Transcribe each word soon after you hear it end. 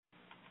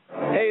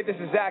Hey, this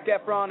is Zac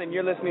Efron, and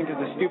you're listening to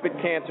The Stupid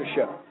Cancer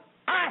Show.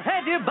 I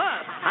hate you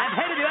both. I've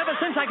hated you ever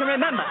since I can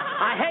remember.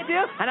 I hate you,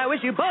 and I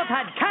wish you both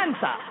had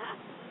cancer.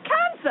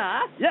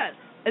 Cancer? Yes,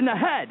 in the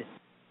head.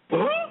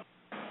 I'm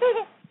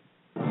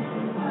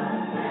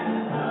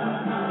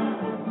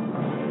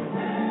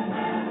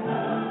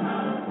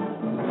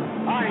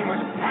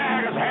as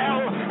tired as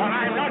hell, and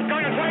I'm not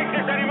going to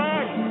take this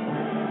anymore.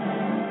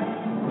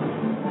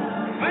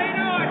 Pay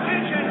no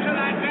attention to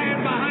that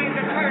man behind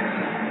the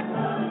curtain.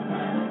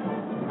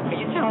 Are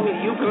you telling me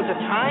you built a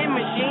time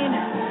machine?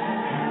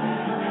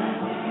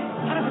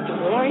 Out of a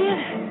DeLorean?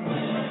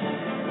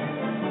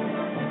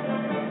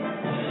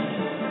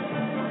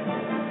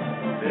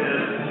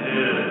 This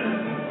is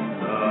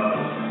the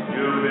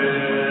Stupid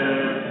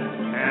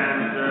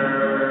Cancer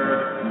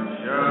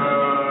Show.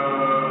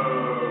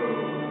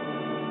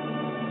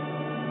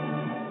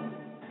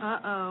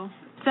 Uh-oh.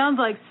 Sounds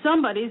like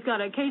somebody's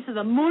got a case of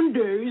the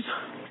Mondays.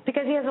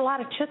 Because he has a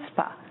lot of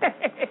chutzpah.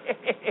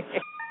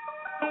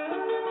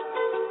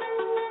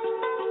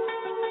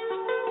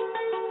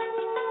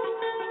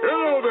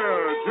 Hello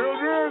there,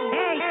 children.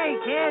 Hey,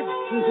 kids.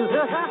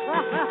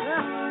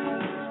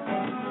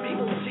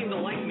 People seem to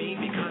like me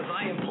because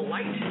I am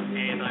polite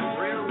and I'm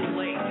rarely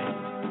late.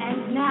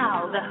 And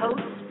now, the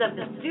hosts of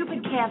the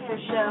Stupid Cancer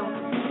Show,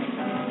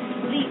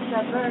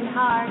 Lisa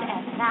Bernhard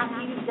and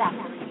Matthew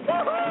Zachary.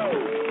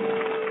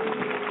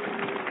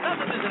 Not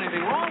that there's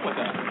anything wrong with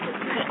that.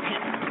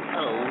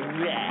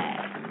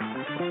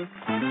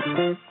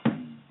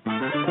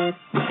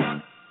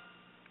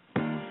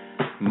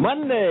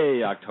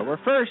 Monday, October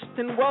 1st,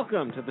 and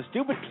welcome to the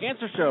Stupid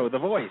Cancer Show, the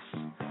voice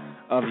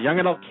of young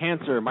adult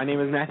cancer. My name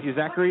is Matthew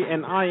Zachary,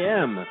 and I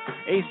am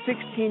a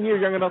 16-year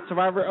young adult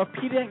survivor of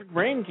pediatric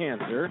brain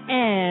cancer.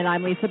 And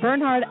I'm Lisa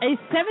Bernhard, a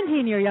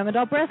 17-year young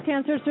adult breast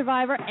cancer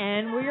survivor,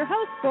 and we're your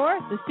hosts for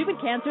the Stupid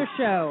Cancer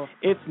Show.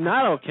 It's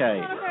not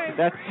okay.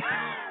 That's...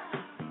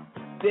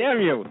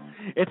 Damn you.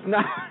 It's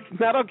not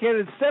okay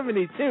that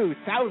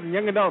 72,000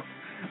 young adults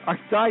are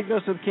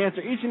diagnosed with cancer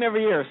each and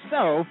every year.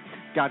 So,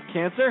 got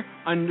cancer?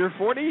 Under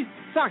 40?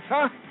 Sucks,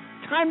 huh?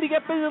 Time to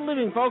get busy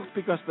living, folks,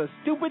 because the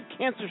Stupid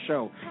Cancer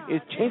Show is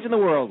changing the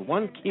world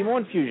one chemo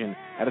infusion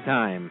at a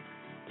time.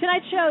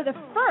 Tonight's show, the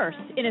first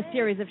in a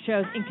series of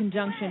shows in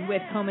conjunction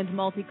with Komen's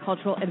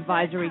Multicultural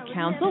Advisory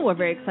Council. We're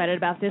very excited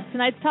about this.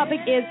 Tonight's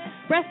topic is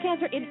breast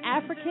cancer in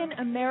African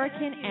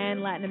American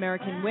and Latin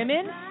American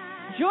women.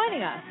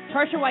 Joining us,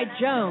 Tarsha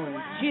White-Jones.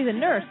 She's a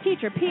nurse,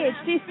 teacher,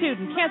 PhD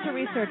student, cancer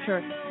researcher,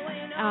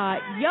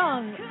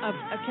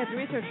 cancer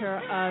researcher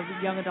of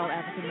young adult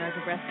African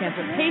American breast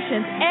cancer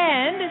patients,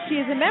 and she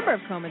is a member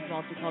of Komen's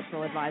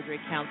Multicultural Advisory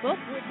Council.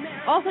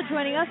 Also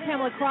joining us,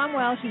 Pamela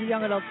Cromwell. She's a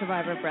young adult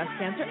survivor of breast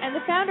cancer and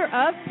the founder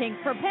of Pink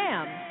for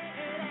Pam.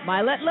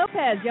 Milet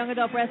Lopez, young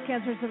adult breast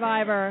cancer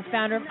survivor,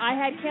 founder of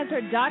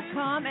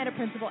IHadCancer.com and a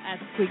principal at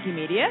Squeaky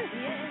Media.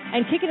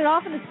 And kicking it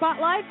off in the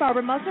spotlight,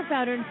 Barbara Musser,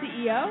 founder and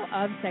CEO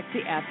of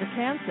Sexy After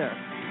Cancer.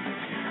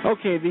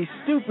 Okay, the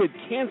Stupid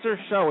Cancer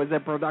Show is a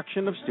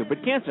production of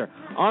Stupid Cancer,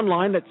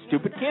 online at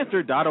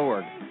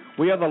stupidcancer.org.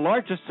 We are the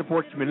largest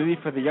support community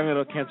for the young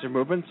adult cancer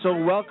movement, so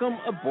welcome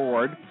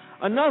aboard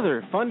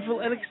another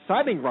fun-filled and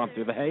exciting romp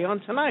through the hay on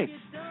tonight's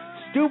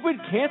Stupid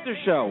Cancer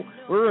Show,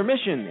 where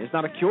remission is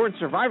not a cure and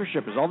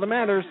survivorship is all that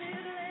matters.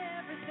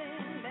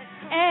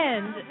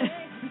 And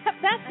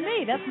that's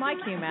me. That's my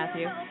cue,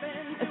 Matthew.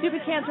 A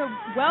Stupid Cancer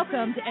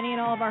welcome to any and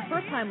all of our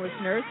first-time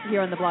listeners here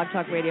on the Blog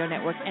Talk Radio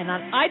Network and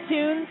on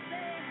iTunes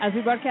as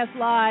we broadcast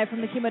live from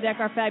the Chemo Deck,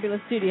 our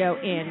fabulous studio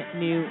in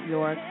New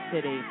York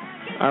City.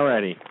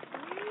 Alrighty.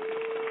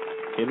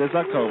 It is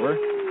October.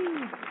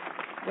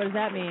 What does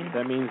that mean?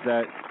 That means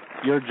that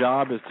your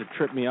job is to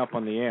trip me up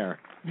on the air.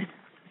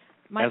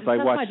 That's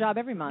my job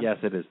every month. Yes,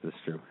 it is. That's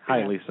true.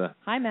 Hi, Lisa.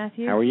 Hi,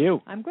 Matthew. How are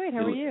you? I'm great.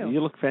 How are you? You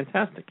look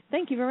fantastic.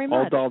 Thank you very much.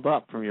 All dolled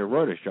up from your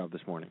Reuters job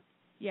this morning.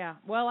 Yeah.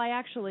 Well, I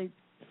actually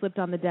slipped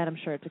on the denim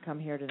shirt to come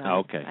here tonight. Oh,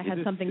 okay. I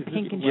had something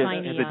pink and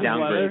shiny on. Is it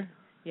downgrade?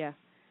 Yeah.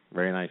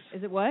 Very nice.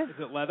 Is it what? Is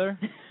it leather?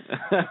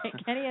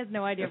 Kenny has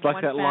no idea. It's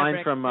like that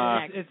line from...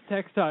 it's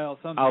textile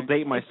something. I'll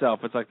date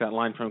myself. It's like that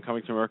line from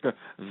Coming to America.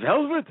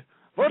 Velvet?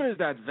 What is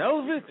that,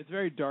 velvet? It's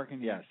very dark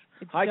and yes.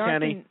 Hi,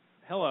 Kenny.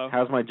 Hello.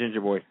 How's my ginger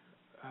boy?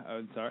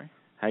 I'm sorry?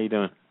 How you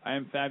doing? I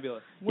am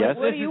fabulous. Yes?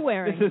 What are you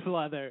wearing? This is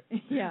leather.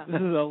 Yeah.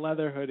 This is a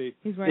leather hoodie.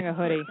 He's wearing a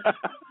hoodie.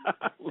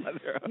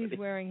 Leather hoodie. He's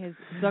wearing his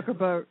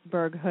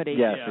Zuckerberg hoodie.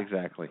 Yes,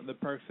 exactly. The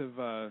perks of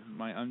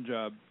my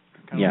unjob.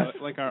 Yes.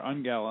 Like our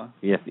ungala.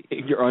 Yes,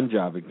 your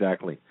unjob,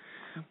 exactly.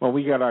 Well,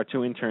 we got our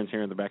two interns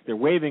here in the back. They're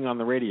waving on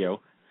the radio.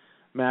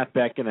 Matt,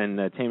 Beckett, and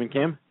Taman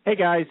Kim. Hey,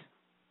 guys.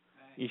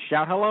 You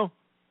shout hello?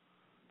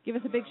 Give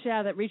us a big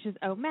shout that reaches...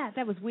 Oh, Matt,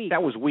 that was weak.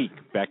 That was weak,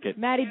 Beckett.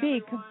 Matty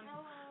B.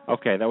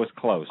 Okay, that was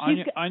close.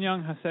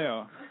 Annyeong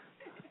Haseo.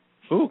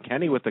 Ooh,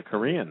 Kenny with the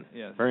Korean.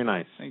 Yes. Very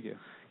nice. Thank you.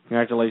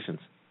 Congratulations.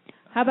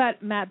 How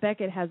about Matt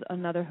Beckett has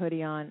another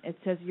hoodie on? It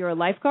says, you're a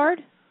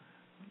lifeguard?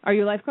 Are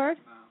you a lifeguard?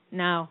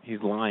 No.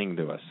 He's lying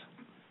to us.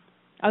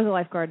 I was a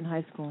lifeguard in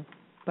high school,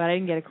 but I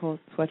didn't get a cool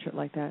sweatshirt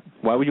like that.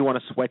 Why would you want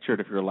a sweatshirt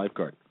if you're a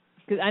lifeguard?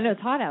 Because I know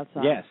it's hot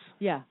outside. Yes.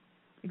 Yeah.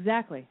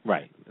 Exactly.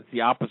 Right. It's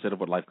the opposite of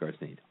what lifeguards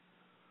need.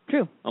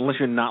 True. Unless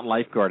you're not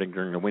lifeguarding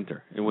during the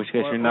winter, in which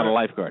case you're not a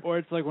lifeguard. Or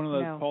it's like one of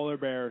those No. polar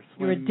bear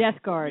swim You're a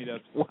death guard.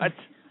 meetups. What?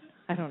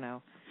 I don't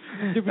know.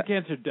 Stupid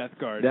cancer death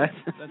guard. That's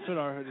what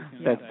our hoodie's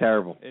going to That's say.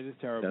 terrible. It is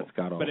terrible. That's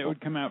god awful. But it would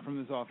come out from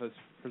this office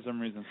for some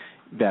reason.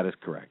 That is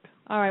correct.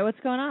 All right, what's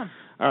going on?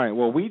 All right,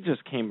 well, we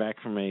just came back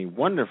from a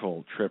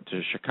wonderful trip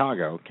to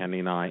Chicago, Kenny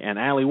and I, and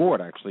Allie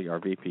Ward, actually, our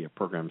VP of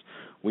programs.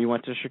 We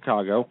went to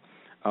Chicago.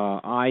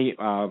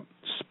 I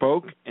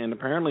spoke and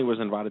apparently was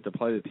invited to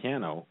play the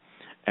piano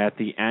at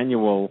the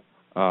annual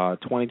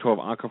 2012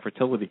 Onco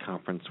Fertility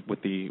Conference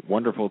with the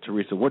wonderful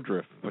Teresa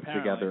Woodruff put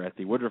together at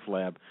the Woodruff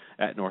Lab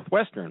at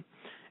Northwestern.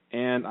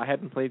 And I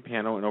hadn't played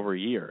piano in over a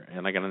year,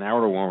 and I got an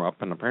hour to warm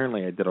up, and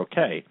apparently I did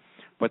okay.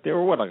 But there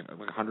were, like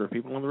 100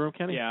 people in the room,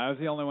 Kenny? Yeah, I was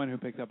the only one who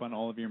picked up on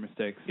all of your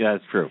mistakes. Yeah,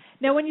 that's true.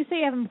 Now, when you say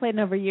you haven't played in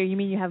over a year, you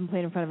mean you haven't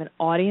played in front of an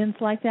audience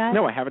like that?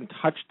 No, I haven't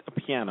touched a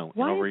piano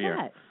in over a year.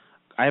 Why is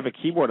I have a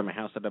keyboard in my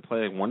house that I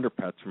play like Wonder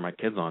Pets for my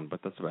kids on,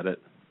 but that's about it.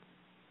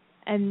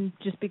 that? And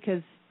just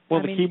because...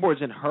 Well, the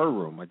keyboard's in her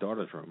room, my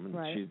daughter's room, and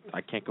Right.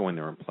 I can't go in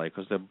there and play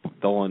because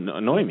they'll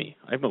annoy me.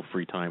 I have no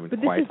free time and But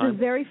quiet this is time. the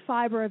very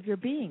fiber of your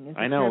being, is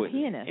that I know. you're a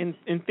pianist.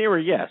 In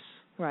theory, yes.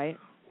 Right.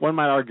 One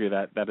might argue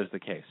that is the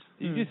case.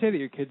 Did you say that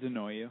your kids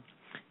annoy you?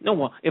 No,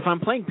 well, if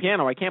I'm playing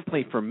piano, I can't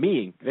play for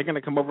me. They're going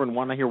to come over and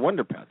want to hear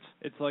Wonder Pets.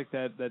 It's like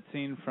that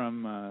scene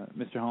from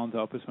Mr. Holland's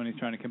Opus when he's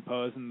trying to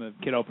compose and the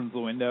kid opens the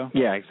window.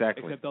 Yeah,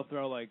 exactly. Except they'll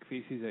throw, like,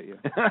 feces at you.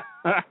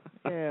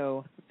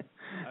 Ew.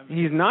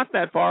 He's not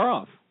that far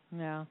off.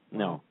 No.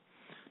 No.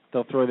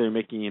 They'll throw their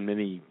Mickey and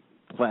Minnie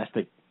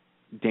plastic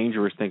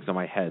dangerous things on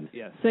my head.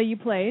 Yes. So you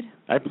played?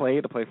 I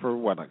played for,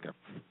 what, like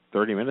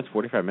 30 minutes,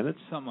 45 minutes?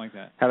 Something like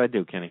that. How'd I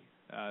do, Kenny?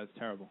 It's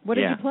terrible. What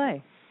did you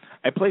play?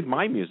 I played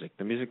my music,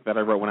 the music that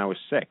I wrote when I was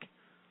sick.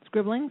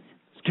 Scribblings?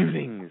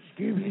 Scribblings.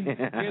 You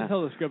can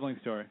tell the scribbling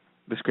story.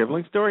 The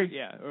scribbling story?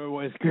 Yeah, or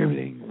what is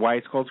scribbling? Why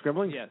it's called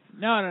scribbling? Yes.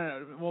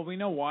 No. Well, we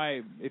know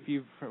why.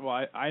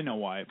 I know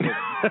why.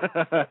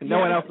 But no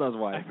one else knows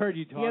why. I've heard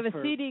you talk. You have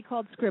a CD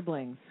called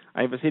Scribblings.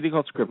 I have a CD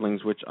called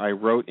Scribblings, which I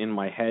wrote in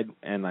my head,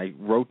 and I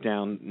wrote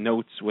down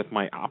notes with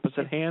my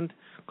opposite hand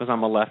because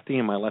I'm a lefty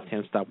and my left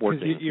hand stopped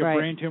working. Your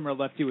brain tumor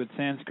left you with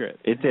Sanskrit.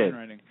 It did.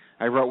 Handwriting.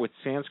 I wrote with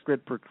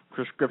Sanskrit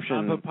prescription.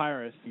 On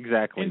papyrus.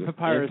 Exactly. In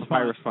papyrus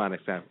font,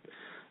 exactly.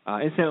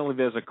 Incidentally,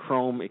 there's a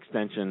Chrome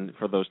extension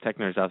for those tech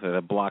nerds out there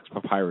that blocks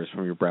papyrus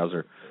from your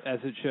browser. As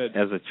it should.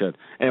 As it should.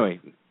 Anyway,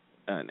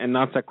 and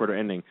non sequitur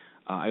ending,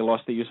 I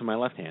lost the use of my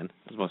left hand,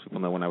 as most people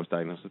know when I was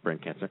diagnosed with brain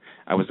cancer.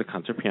 I was a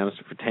concert pianist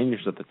for 10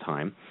 years at the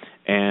time,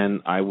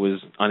 and I was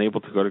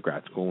unable to go to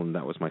grad school, and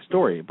that was my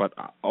story. But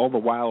all the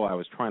while I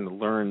was trying to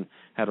learn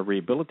how to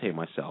rehabilitate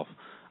myself,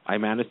 I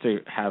managed to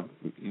have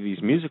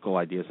these musical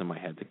ideas in my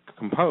head to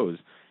compose,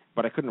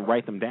 but I couldn't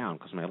write them down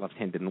because my left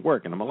hand didn't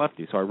work, and I'm a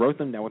lefty. So I wrote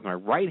them down with my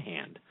right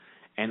hand,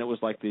 and it was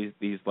like these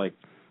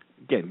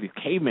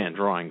caveman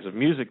drawings of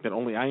music that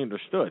only I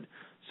understood.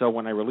 So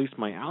when I released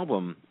my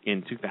album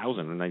in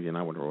 2000 or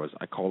 99, whatever it was,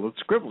 I called it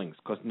Scribblings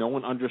because no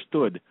one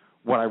understood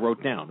what I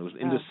wrote down. It was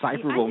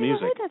indecipherable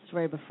music. I've heard that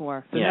story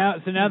before. So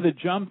now the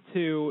jump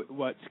to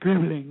what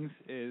Scribblings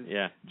is.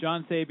 Yeah.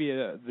 John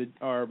Sabia,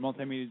 our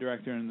multimedia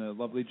director, and the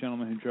lovely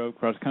gentleman who drove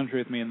cross country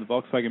with me in the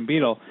Volkswagen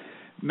Beetle,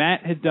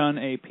 Matt had done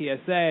a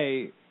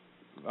PSA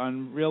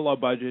on real low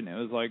budget, and it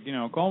was like,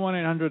 call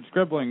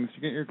 1-800-SCRIBBLINGS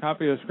to get your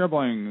copy of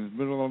Scribblings,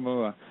 blah, blah, blah,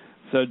 blah.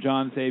 So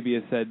John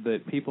Sabia said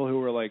that people who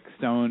were, like,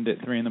 stoned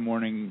at 3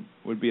 a.m.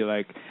 would be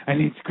like, I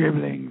need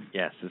Scribblings.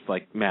 Yes, it's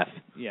like meth.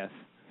 Yes.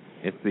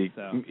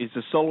 It's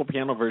a solo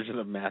piano version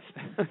of meth.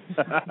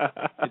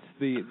 It's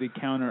the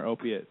counter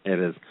opiate. It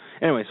is.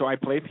 Anyway, so I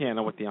played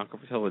piano with the Onco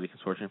Fertility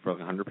Consortium for like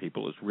 100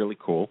 people. It was really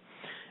cool.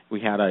 We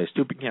had a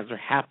Stupid Cancer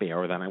happy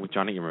hour that night with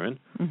Johnny Emerman,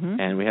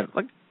 and we had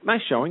like nice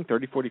showing.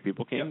 30, 40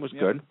 people came. It was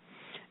good.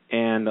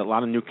 And a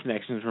lot of new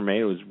connections were made.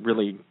 It was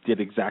really did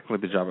exactly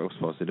the job it was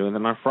supposed to do. And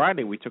then on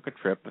Friday, we took a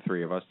trip, the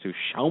three of us, to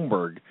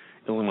Schaumburg,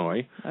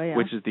 Illinois,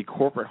 which is the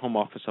corporate home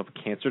office of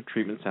Cancer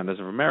Treatment Centers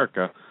of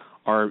America,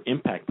 our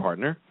impact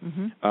partner,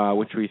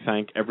 which we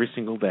thank every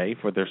single day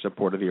for their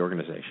support of the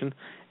organization.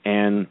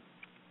 And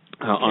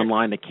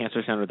online at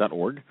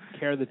cancercenter.org.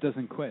 Care that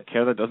doesn't quit.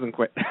 Care that doesn't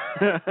quit.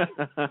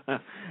 I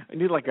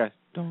need like a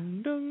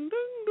dong, dong,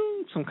 dong,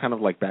 dong, some kind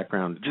of like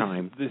background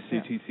chime. This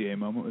CTCA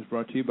moment was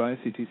brought to you by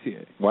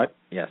CTCA. What?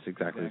 Yes,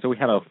 exactly. So we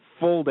had a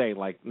full day,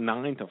 like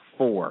 9 to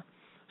 4,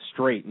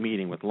 straight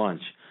meeting with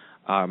lunch,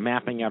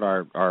 mapping out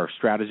our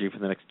strategy for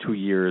the next 2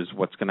 years,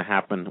 what's going to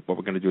happen, what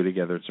we're going to do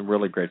together. It's some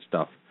really great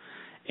stuff.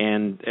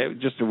 And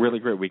just a really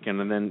great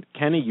weekend. And then,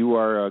 Kenny, you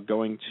are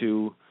going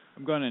to...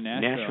 I'm going to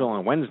Nashville. Nashville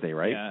on Wednesday,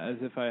 right? Yeah, as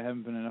if I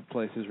haven't been enough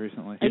places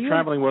recently. You're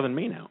traveling more than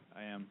me now.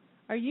 I am.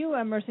 Are you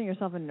immersing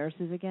yourself in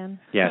nurses again?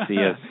 Yes, he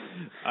is.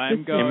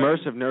 I'm going...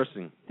 Immersive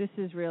nursing. This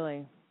is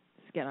really...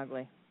 It's getting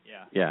ugly.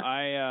 Yeah.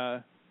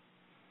 I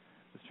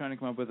was trying to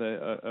come up with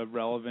a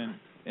relevant,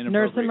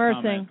 nurse inappropriate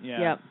immersing. comment.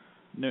 Yeah.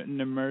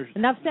 Yep.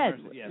 Enough said.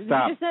 Yes.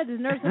 Stop. You just said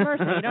there's nurse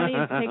immersing. You don't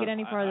need to take it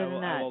any farther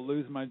than that. I will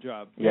lose my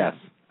job. Yes.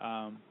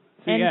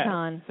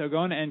 NCON. So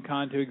going to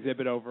NCON to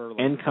exhibit over. Like,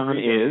 NCON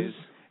 3 is? days.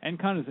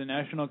 NCON is the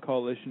National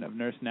Coalition of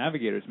Nurse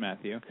Navigators,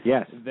 Matthew.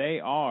 Yes. They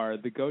are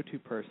the go-to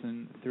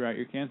person throughout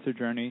your cancer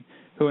journey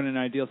who, in an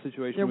ideal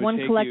situation, They're would one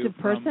take collective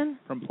you person?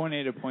 from point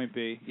A to point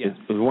B. Yes.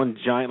 It's one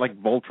giant,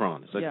 like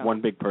Voltron. It's like Yeah.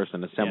 one big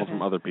person assembled Yeah.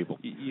 from other people.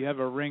 You have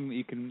a ring that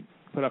you can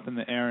put up in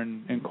the air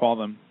and call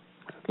them.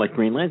 Like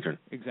Green Lantern.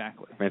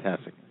 Exactly.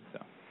 Fantastic.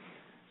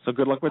 So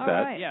good luck with All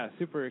that. right. Yeah,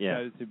 super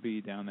excited to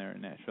be down there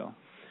in Nashville.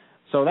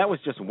 So that was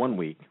just 1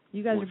 week.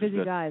 You guys are which is busy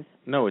good. guys.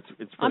 No, it's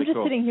pretty I'm just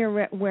cool. sitting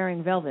here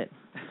wearing velvet.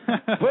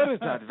 What is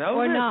that, velvet?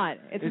 Or not.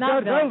 It's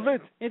not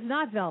velvet. It's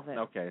not velvet.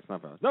 Okay, it's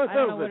not velvet. No, it's I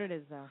don't know velvet. what it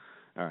is, though.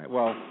 All right,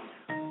 well,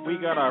 we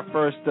got our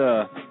first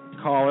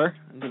caller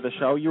into the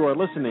show. You are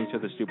listening to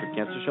the Stupid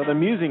Cancer Show, the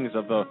musings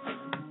of the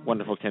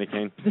wonderful Kenny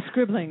Kane. The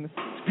scribblings.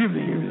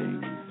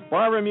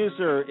 Barbara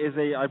Muser is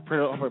I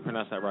hope I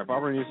pronounced that right.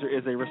 Barbara Muser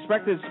is a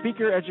respected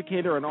speaker,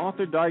 educator, and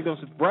author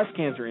diagnosed with breast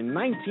cancer in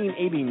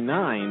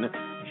 1989.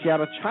 She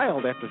had a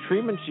child after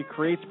treatment. She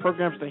creates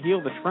programs to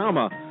heal the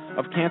trauma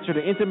of cancer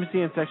to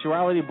intimacy and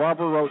sexuality.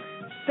 Barbara wrote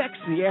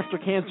Sexy After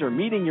Cancer,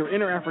 Meeting Your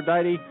Inner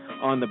Aphrodite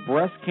on the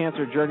Breast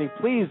Cancer Journey.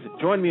 Please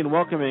join me in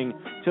welcoming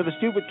to the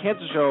Stupid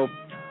Cancer Show,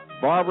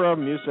 Barbara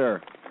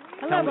Muser.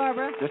 Hello,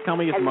 Barbara. Just tell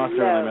me it's mustard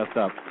and I messed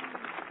up.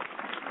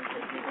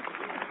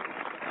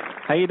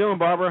 How you doing,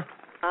 Barbara?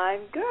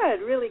 I'm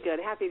good, really good.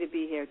 Happy to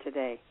be here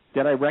today.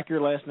 Did I wreck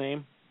your last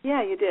name?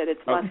 Yeah, you did.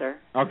 It's Musser.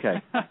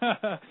 Okay.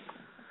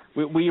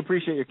 we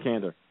appreciate your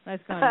candor. Nice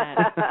going,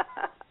 Matt.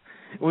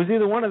 It was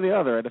either one or the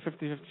other. I had a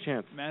 50-50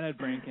 chance. Matt had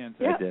brain cancer.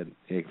 Yeah. I did.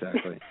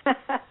 Exactly.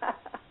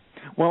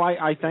 Well,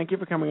 I thank you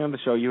for coming on the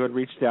show. You had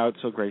reached out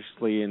so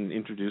graciously and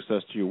introduced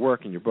us to your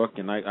work and your book,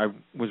 and I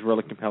was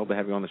really compelled to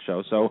have you on the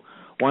show. So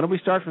why don't we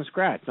start from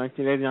scratch?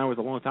 1989 was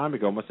a long time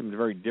ago. It must have been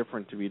very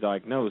different to be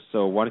diagnosed.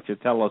 So why don't you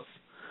tell us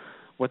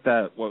what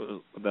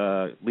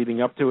the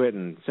leading up to it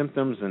and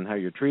symptoms and how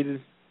you're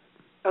treated?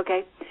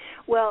 Okay.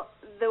 Well,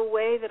 the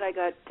way that I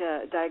got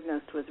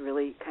diagnosed was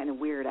really kind of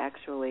weird,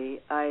 actually.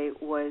 I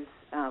was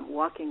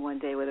walking one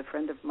day with a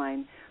friend of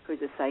mine who's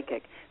a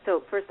psychic.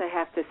 So first I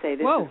have to say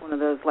this is one of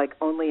those like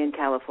only in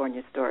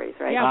California stories,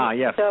 right? Yeah.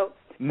 Yes. So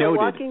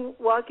Noted.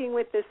 walking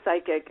with this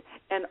psychic,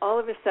 and all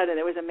of a sudden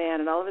there was a man,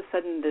 and all of a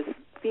sudden this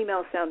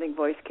female-sounding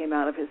voice came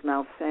out of his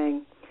mouth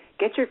saying,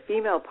 "Get your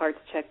female parts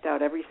checked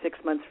out every 6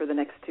 months for the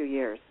next 2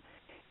 years."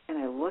 And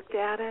I looked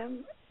at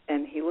him,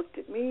 and he looked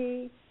at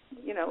me.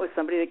 You know, it was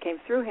somebody that came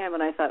through him,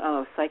 and I thought,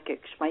 oh,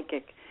 psychic,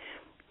 schmeichic.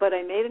 But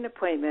I made an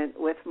appointment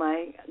with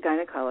my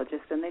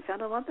gynecologist, and they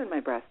found a lump in my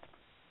breast.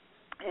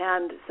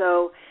 And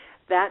so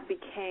that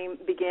began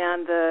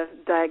the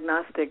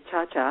diagnostic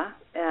cha-cha,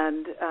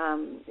 and,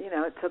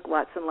 it took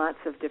lots and lots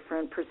of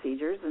different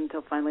procedures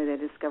until finally they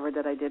discovered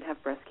that I did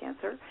have breast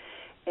cancer.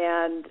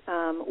 And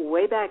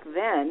way back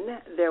then,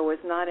 there was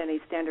not any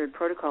standard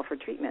protocol for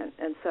treatment.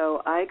 And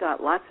so I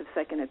got lots of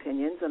second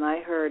opinions, and I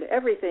heard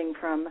everything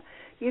from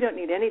you don't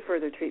need any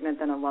further treatment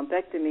than a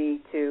lumpectomy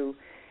to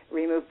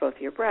remove both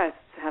your breasts,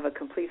 have a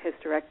complete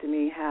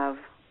hysterectomy, have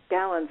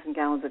gallons and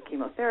gallons of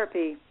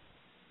chemotherapy,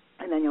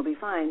 and then you'll be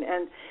fine.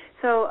 And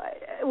so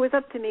it was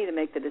up to me to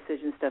make the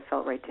decisions that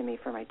felt right to me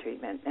for my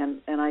treatment.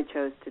 And I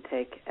chose to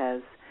take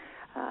as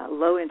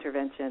low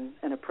intervention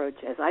an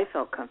approach as I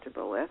felt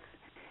comfortable with.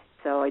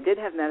 So I did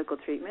have medical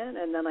treatment,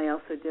 and then I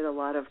also did a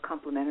lot of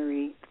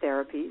complementary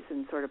therapies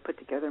and sort of put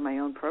together my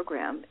own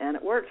program. And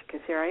it worked,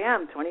 because here I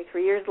am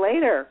 23 years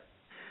later.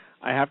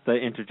 I have to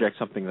interject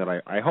something that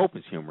I hope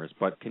is humorous,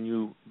 but can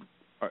you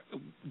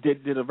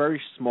did a very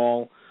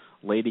small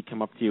lady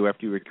come up to you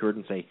after you were cured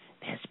and say,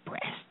 "This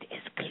breast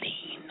is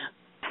clean"?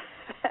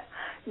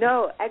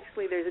 No,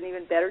 actually, there's an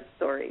even better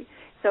story.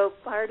 So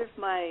part of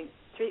my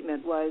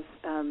treatment was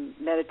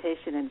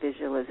meditation and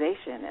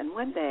visualization. And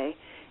one day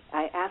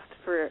I asked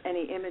for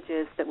any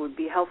images that would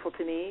be helpful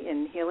to me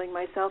in healing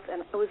myself,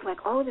 and it was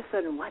like all of a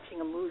sudden watching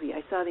a movie.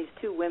 I saw these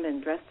two women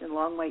dressed in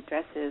long white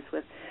dresses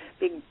with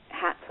big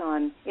hats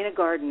on in a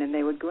garden, and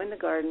they would go in the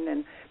garden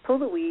and pull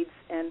the weeds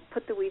and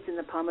put the weeds in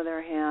the palm of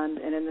their hand,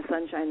 and in the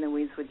sunshine the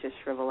weeds would just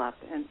shrivel up.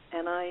 And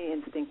I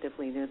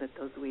instinctively knew that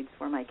those weeds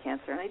were my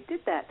cancer, and I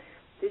did that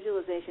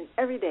visualization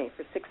every day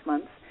for 6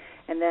 months.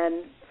 And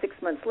then 6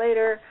 months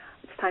later,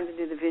 it's time to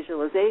do the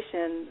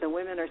visualization. The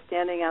women are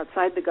standing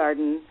outside the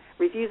garden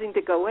refusing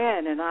to go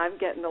in, and I'm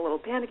getting a little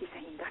panicky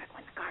saying, "You got to go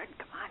in the garden,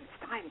 come on,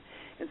 it's time."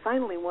 And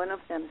finally one of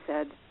them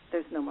said,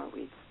 "There's no more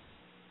weeds."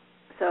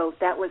 So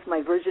that was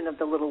my version of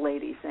the little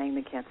lady saying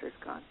the cancer's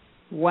gone.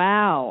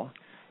 Wow.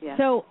 Yeah.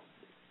 So,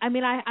 I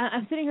mean,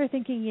 I'm sitting here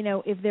thinking,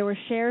 if there were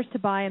shares to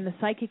buy in the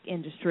psychic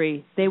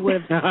industry, they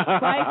would have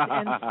spiked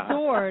and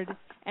soared,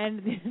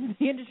 and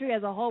the industry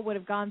as a whole would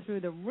have gone through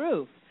the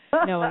roof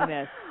knowing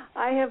this.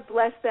 I have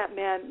blessed that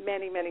man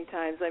many, many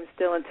times. I'm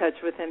still in touch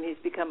with him. He's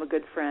become a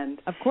good friend.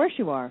 Of course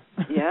you are.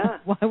 Yeah.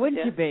 Why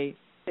wouldn't you be?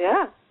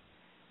 Yeah.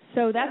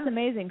 So that's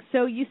amazing.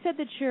 So you said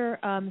that you're,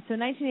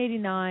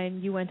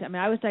 1989, you went to,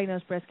 I was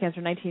diagnosed with breast cancer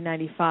in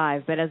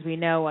 1995, but as we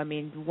know,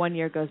 1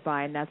 year goes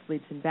by and that's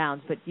leaps and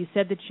bounds. But you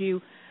said that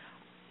you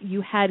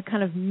you had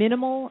kind of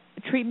minimal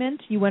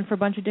treatment. You went for a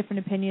bunch of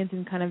different opinions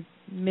and kind of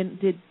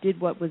did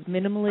what was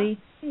minimally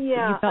that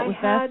you felt was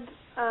best?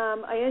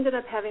 I ended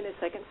up having a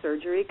second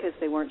surgery because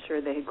they weren't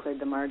sure they had cleared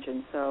the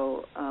margin.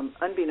 So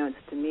unbeknownst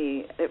to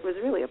me, it was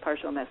really a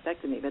partial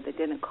mastectomy, but they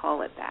didn't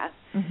call it that.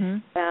 Mm-hmm.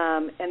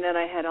 And then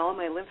I had all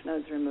my lymph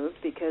nodes removed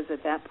because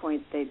at that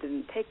point they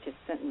didn't take just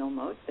sentinel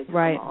nodes. They took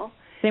them all.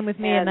 Same with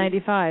me at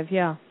 95,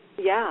 yeah.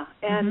 Yeah,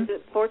 and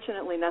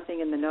fortunately nothing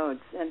in the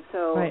nodes. And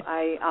so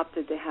I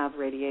opted to have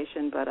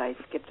radiation, but I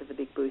skipped to the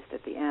big boost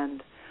at the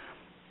end.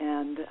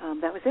 And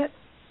that was it.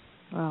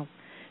 Wow.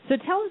 So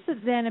tell us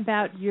then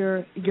about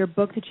your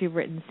book that you've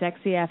written,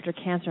 Sexy After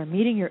Cancer,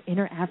 Meeting Your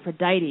Inner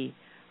Aphrodite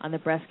on the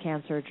Breast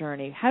Cancer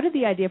Journey. How did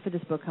the idea for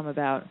this book come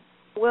about?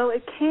 Well,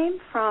 it came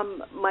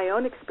from my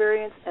own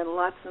experience and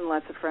lots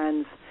of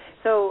friends.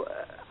 So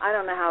I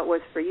don't know how it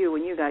was for you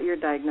when you got your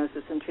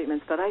diagnosis and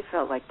treatments, but I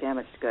felt like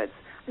damaged goods.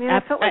 I mean,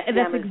 I felt like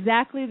that's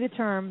exactly the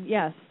term,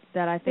 yes,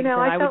 that I think that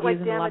I would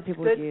use and a lot of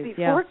people would use.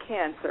 Before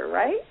cancer,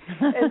 right?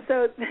 And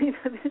so,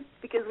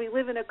 because we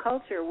live in a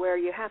culture where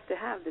you have to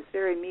have this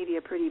very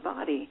media pretty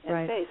body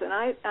and face, and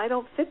I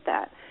don't fit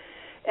that.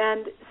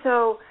 And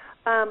so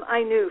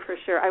I knew for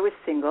sure, I was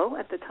single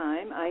at the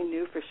time, I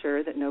knew for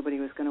sure that nobody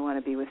was going to want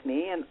to be with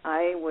me, and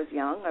I was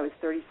young, I was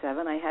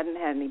 37, I hadn't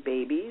had any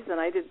babies, and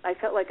I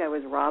felt like I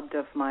was robbed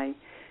of my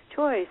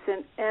choice,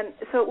 and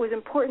so it was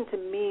important to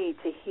me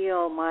to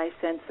heal my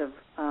sense of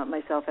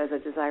myself as a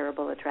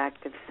desirable,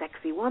 attractive,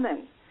 sexy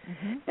woman.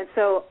 Mm-hmm. And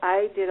so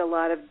I did a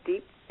lot of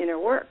deep inner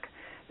work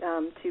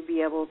to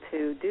be able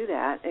to do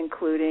that,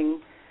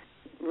 including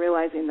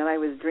realizing that I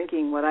was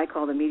drinking what I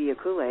call the media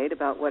Kool-Aid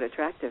about what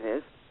attractive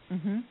is,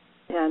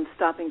 and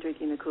stopping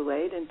drinking the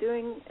Kool-Aid and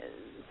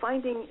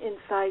finding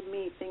inside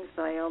me things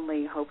that I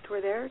only hoped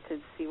were there, to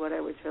see what I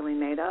was really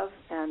made of,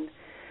 and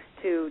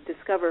to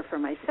discover for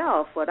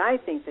myself what I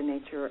think the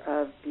nature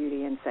of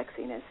beauty and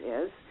sexiness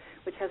is,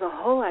 which has a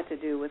whole lot to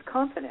do with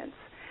confidence.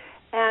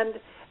 And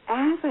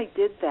as I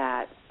did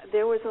that,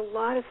 there was a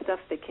lot of stuff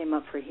that came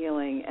up for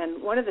healing.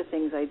 And one of the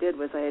things I did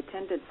was I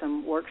attended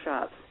some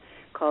workshops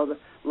called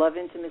Love,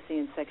 Intimacy,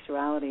 and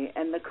Sexuality.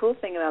 And the cool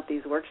thing about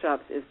these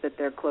workshops is that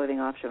they're clothing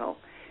optional,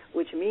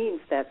 which means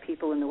that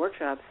people in the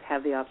workshops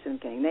have the option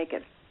of getting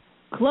naked.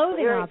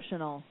 Clothing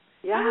optional.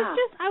 Yeah.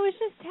 I was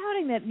just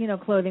touting that,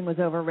 clothing was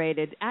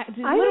overrated.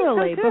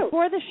 Literally, so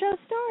before the show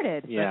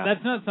started. Yeah.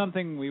 That's not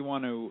something we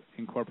want to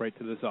incorporate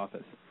to this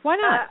office. Why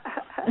not?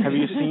 Have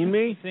you seen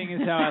me? Seeing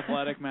as how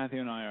athletic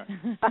Matthew and I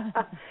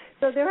are.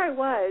 So there I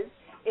was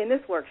in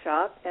this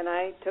workshop, and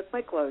I took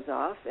my clothes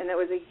off, and it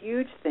was a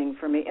huge thing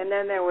for me. And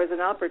then there was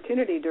an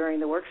opportunity during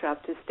the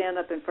workshop to stand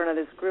up in front of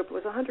this group. It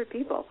was 100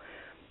 people,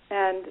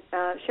 and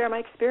share my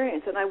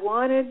experience. And I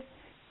wanted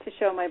to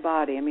show my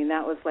body. I mean,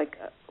 that was like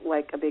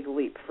a big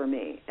leap for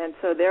me. And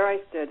so there I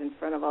stood in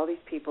front of all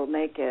these people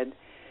naked,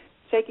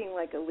 shaking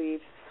like a leaf,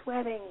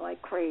 sweating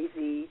like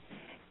crazy,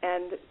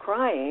 and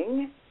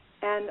crying.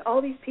 And all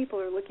these people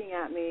are looking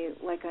at me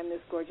like I'm this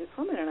gorgeous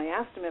woman. And I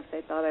asked them if they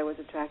thought I was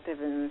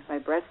attractive and if my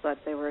breasts thought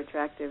they were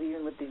attractive,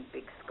 even with these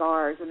big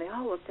scars. And they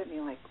all looked at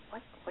me like,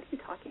 what are you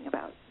talking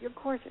about? You're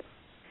gorgeous.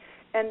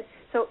 And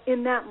so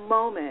in that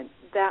moment,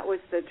 that was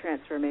the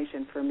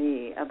transformation for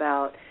me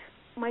about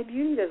my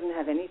beauty doesn't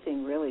have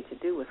anything really to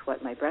do with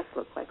what my breasts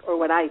look like or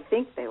what I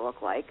think they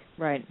look like.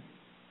 Right.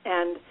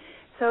 And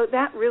so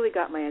that really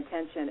got my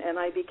attention, and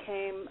I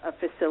became a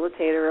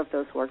facilitator of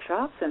those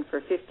workshops, and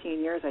for 15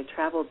 years I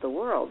traveled the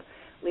world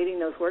leading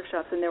those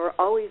workshops, and there were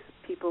always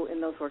people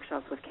in those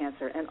workshops with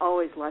cancer and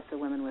always lots of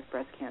women with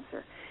breast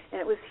cancer, and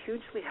it was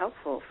hugely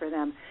helpful for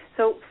them.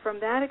 So from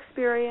that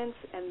experience,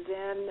 and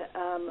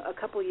then a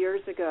couple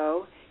years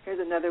ago, here's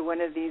another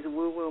one of these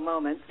woo-woo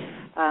moments.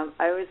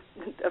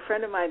 A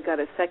friend of mine got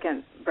a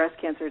second breast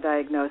cancer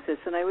diagnosis,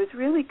 and I was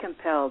really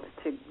compelled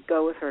to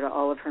go with her to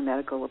all of her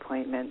medical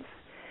appointments.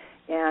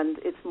 And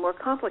it's more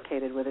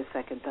complicated with a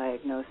second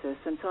diagnosis,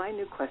 and so I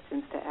knew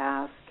questions to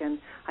ask, and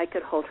I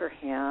could hold her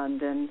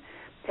hand and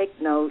take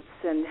notes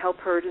and help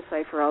her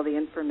decipher all the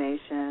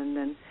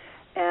information.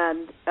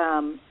 And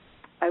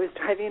I was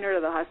driving her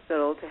to the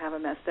hospital to have a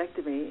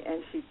mastectomy,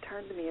 and she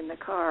turned to me in the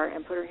car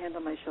and put her hand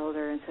on my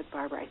shoulder and said,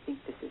 "Barbara, I think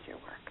this is your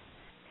work."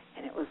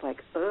 And it was like,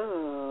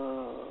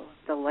 oh,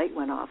 the light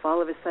went off.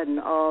 All of a sudden,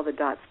 all the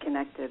dots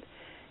connected.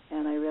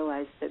 And I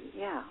realized that,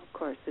 yeah, of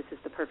course, this is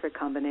the perfect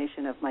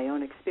combination of my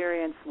own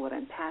experience, what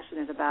I'm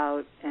passionate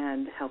about,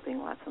 and helping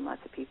lots and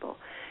lots of people.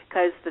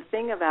 Because the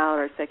thing about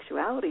our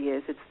sexuality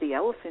is it's the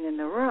elephant in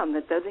the room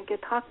that doesn't get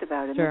talked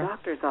about in the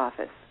doctor's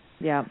office.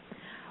 Yeah.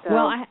 So,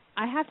 well,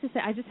 I have to say,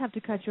 I just have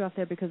to cut you off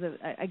there because,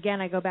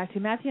 again, I go back to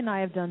Matthew and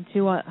I have done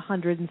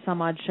 200 and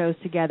some odd shows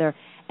together,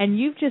 and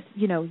you've just,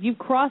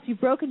 you've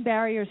broken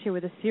barriers here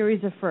with a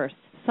series of firsts.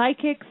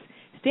 Psychics,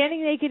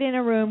 standing naked in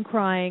a room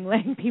crying,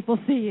 letting people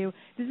see you.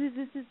 This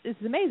is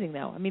amazing,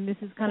 though. I mean, this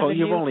is kind of Well,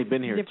 you've only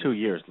been here 2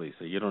 years,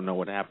 Lisa. You don't know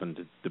what happened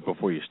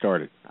before you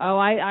started. Oh,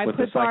 I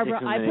put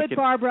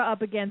Barbara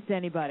up against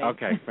anybody.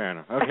 Okay, fair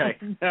enough. Okay.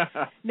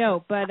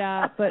 No,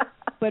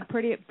 but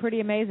pretty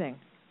amazing.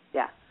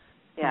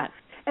 Yeah.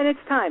 And it's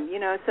time,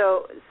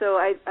 so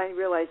I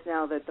realize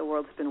now that the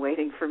world's been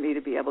waiting for me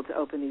to be able to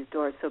open these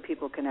doors so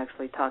people can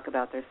actually talk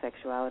about their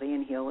sexuality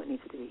and heal what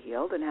needs to be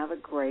healed and have a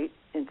great,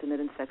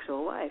 intimate, and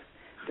sexual life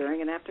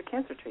during and after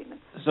cancer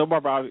treatment. So,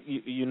 Barbara,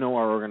 you know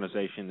our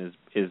organization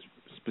is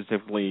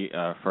specifically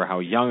for how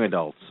young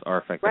adults are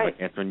affected by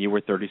cancer, and you were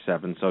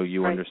 37, so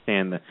you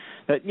understand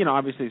that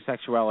obviously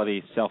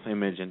sexuality,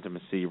 self-image,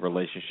 intimacy,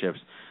 relationships,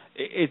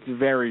 it's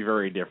very,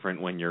 very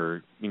different when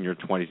you're in your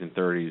 20s and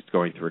 30s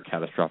going through a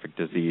catastrophic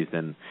disease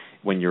than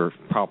when you're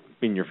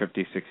in your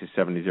 50s, 60s,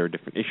 70s. There are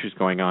different issues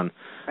going on.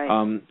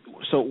 Right.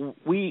 So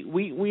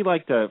we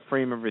like to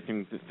frame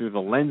everything through the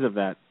lens of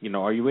that.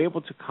 Are you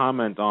able to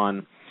comment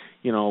on,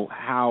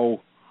 how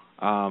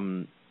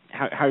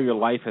your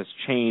life has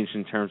changed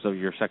in terms of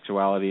your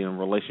sexuality and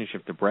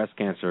relationship to breast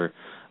cancer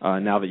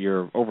now that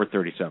you're over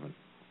 37?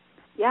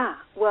 Yeah.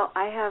 Well,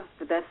 I have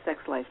the best sex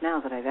life now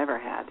that I've ever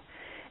had.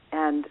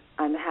 And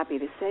I'm happy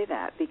to say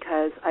that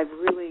because I've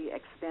really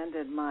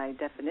expanded my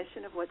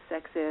definition of what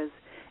sex is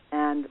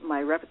and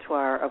my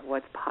repertoire of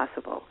what's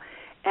possible.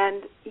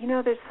 And,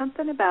 there's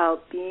something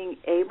about being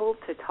able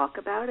to talk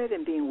about it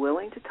and being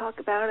willing to talk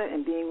about it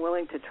and being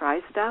willing to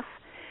try stuff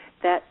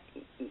that,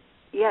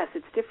 yes,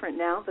 it's different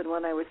now than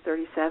when I was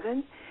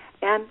 37.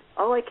 And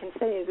all I can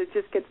say is it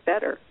just gets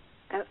better.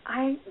 And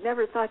I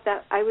never thought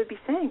that I would be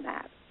saying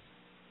that.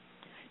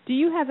 Do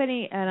you have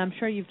any, and I'm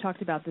sure you've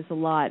talked about this a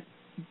lot,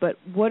 but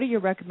what are your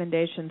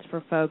recommendations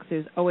for folks?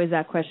 There's always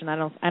that question. I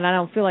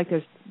don't feel like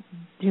there's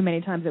too many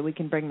times that we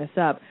can bring this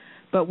up.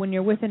 But when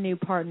you're with a new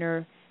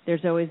partner,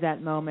 there's always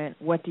that moment.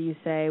 What do you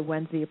say?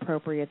 When's the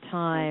appropriate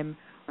time?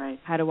 Right.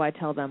 How do I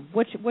tell them?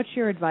 What's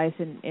your advice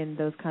in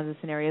those kinds of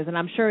scenarios? And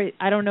I'm sure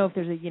I don't know if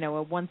there's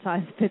a one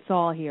size fits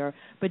all here,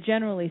 but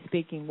generally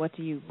speaking, what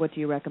do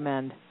you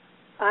recommend?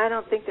 I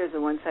don't think there's a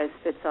one size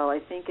fits all. I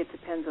think it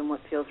depends on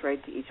what feels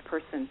right to each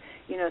person.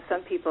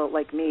 Some people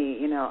like me,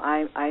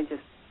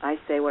 I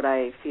say what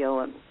I feel,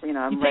 and I'm you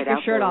right out there. You take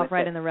your shirt off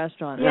right it. in the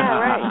restaurant. Yeah,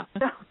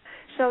 right.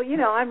 So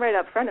I'm right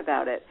up front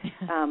about it.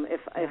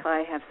 If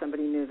I have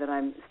somebody new that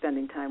I'm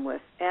spending time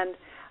with, and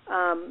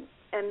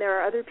there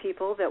are other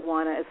people that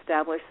want to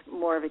establish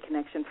more of a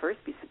connection first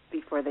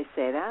before they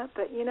say that.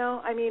 But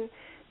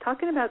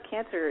talking about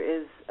cancer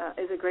is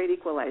a great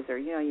equalizer.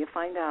 You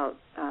find out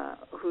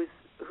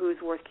who's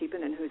worth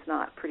keeping and who's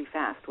not pretty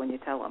fast when you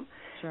tell them.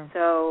 Sure.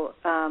 So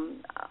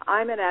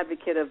I'm an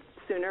advocate of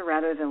sooner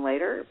rather than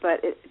later,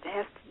 but it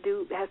has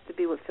to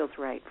be what feels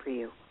right for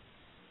you.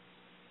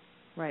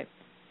 Right.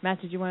 Matt,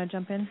 did you want to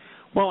jump in?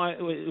 Well,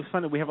 it was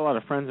funny. We have a lot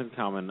of friends in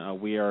common.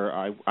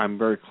 I'm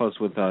very close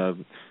with the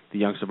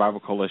Young Survival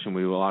Coalition.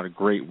 We do a lot of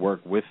great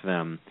work with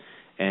them.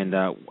 And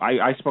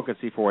I spoke at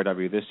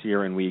C4AW this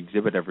year, and we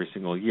exhibit every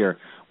single year.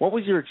 What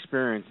was your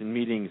experience in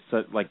meeting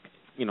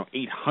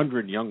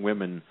 800 young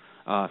women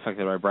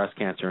affected by breast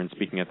cancer and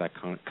speaking at that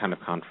kind of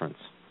conference?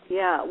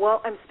 Yeah,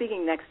 well, I'm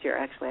speaking next year,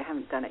 actually. I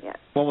haven't done it yet.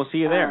 Well, we'll see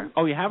you there.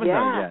 You haven't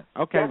done it yet?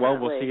 Okay, definitely. well,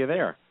 we'll see you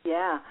there.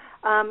 Yeah.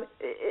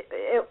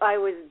 I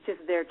was just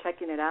there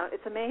checking it out.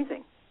 It's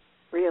amazing,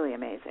 really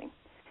amazing.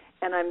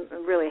 And I'm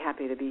really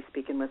happy to be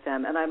speaking with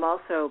them. And I'm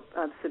also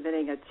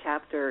submitting a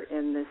chapter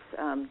in this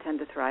Tend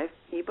to Thrive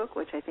ebook,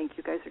 which I think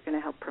you guys are going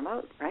to help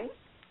promote, right?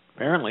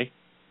 Apparently.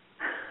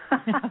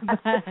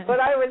 That's what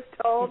I was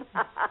told.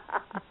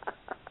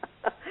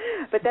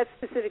 But that's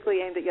specifically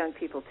aimed at young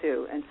people,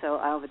 too. And so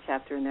I'll have a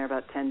chapter in there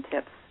about 10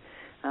 tips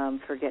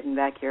for getting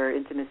back your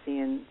intimacy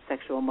and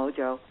sexual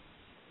mojo.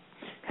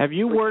 Have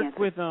you worked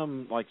with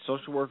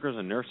social workers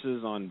and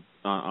nurses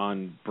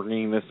on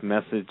bringing this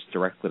message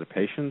directly to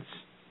patients?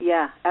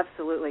 Yeah,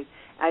 absolutely.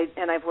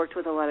 I've worked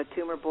with a lot of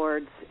tumor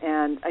boards,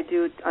 and I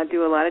do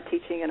a lot of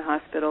teaching in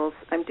hospitals.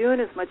 I'm doing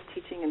as much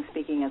teaching and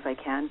speaking as I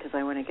can because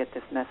I want to get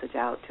this message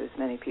out to as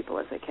many people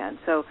as I can.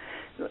 So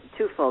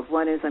twofold.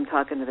 One is I'm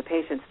talking to the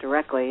patients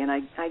directly, and I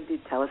do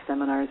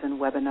teleseminars and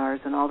webinars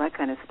and all that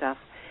kind of stuff.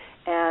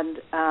 And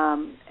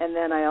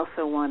then I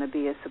also want to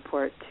be a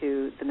support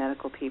to the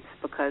medical peeps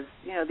because,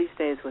 these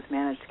days with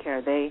managed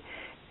care, they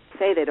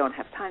say they don't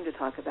have time to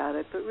talk about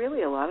it, but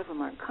really a lot of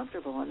them aren't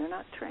comfortable and they're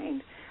not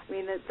trained. I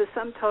mean, the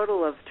sum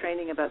total of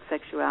training about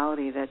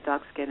sexuality that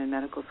docs get in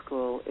medical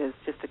school is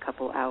just a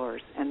couple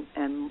hours,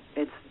 and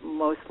it's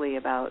mostly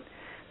about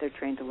they're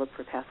trained to look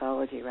for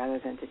pathology rather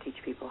than to teach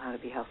people how to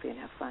be healthy and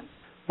have fun.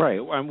 Right.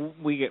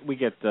 We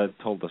get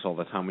told this all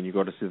the time. When you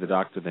go to see the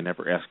doctor, they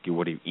never ask you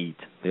what do you eat.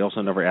 They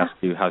also never ask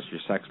you how's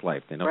your sex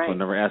life. They also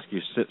never ask you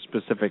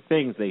specific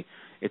things.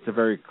 It's a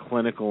very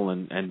clinical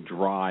and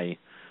dry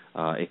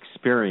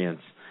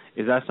experience.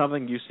 Is that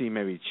something you see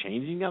maybe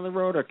changing down the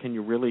road, or can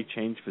you really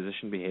change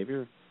physician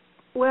behavior?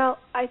 Well,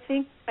 I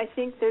think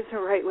there's a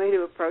right way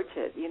to approach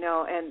it,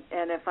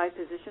 and if I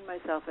position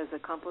myself as a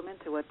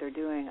complement to what they're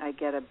doing, I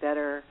get a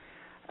better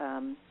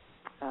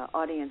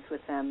audience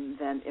with them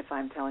than if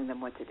I'm telling them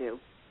what to do,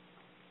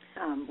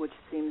 which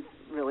seems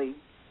really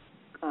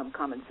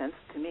common sense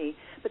to me.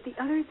 But the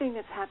other thing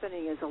that's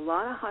happening is a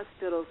lot of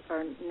hospitals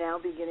are now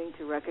beginning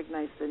to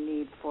recognize the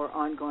need for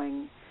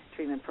ongoing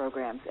treatment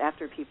programs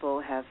after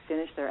people have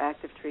finished their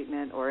active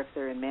treatment or if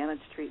they're in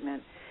managed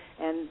treatment.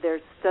 And they're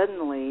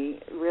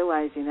suddenly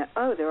realizing that,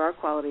 there are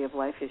quality of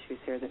life issues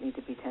here that need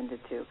to be tended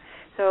to.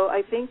 So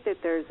I think that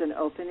there's an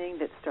opening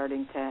that's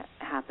starting to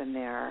happen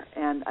there.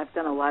 And I've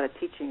done a lot of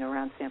teaching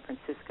around San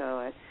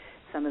Francisco at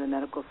some of the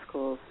medical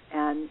schools,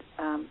 and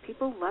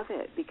people love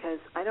it because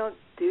I don't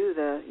do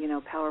the,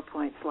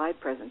 PowerPoint slide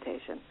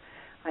presentation.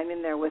 I'm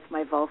in there with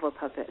my vulva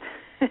puppet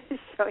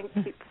showing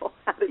people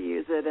how to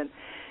use it and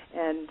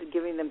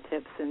giving them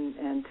tips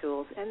and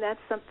tools. And that's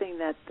something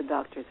that the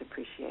doctors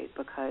appreciate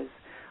because,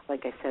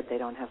 like I said, they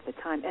don't have the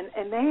time.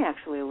 And they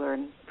actually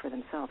learn for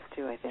themselves,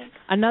 too, I think.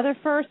 Another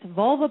first,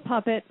 vulva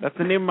puppet. That's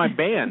the name of my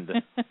band.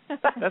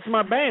 That's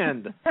my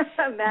band. Matt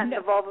and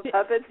the vulva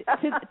puppet.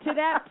 to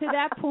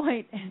that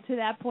point,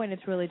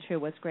 it's really true.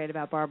 What's great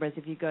about Barbara is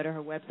if you go to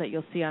her website,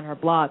 you'll see on her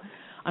blog,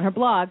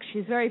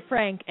 she's very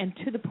frank and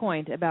to the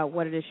point about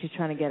what it is she's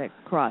trying to get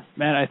across.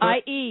 Matt,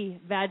 i.e.,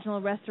 vaginal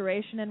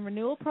restoration and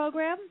renewal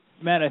program.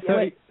 Matt, I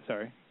thought.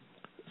 Sorry.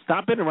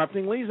 Stop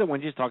interrupting Lisa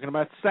when she's talking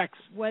about sex.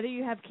 Whether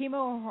you have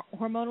chemo or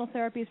hormonal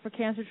therapies for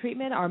cancer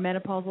treatment, are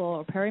menopausal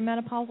or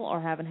perimenopausal,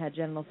 or haven't had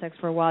genital sex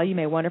for a while, you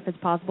may wonder if it's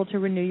possible to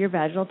renew your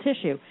vaginal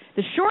tissue.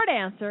 The short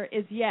answer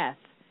is yes,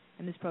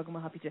 and this program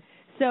will help you too.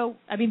 So,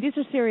 these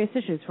are serious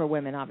issues for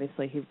women,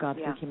 obviously, who've gone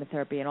through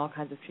chemotherapy and all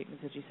kinds of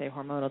treatments, as you say,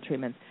 hormonal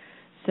treatments.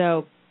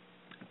 So,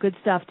 good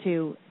stuff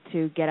to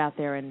get out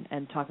there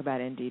and talk about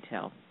in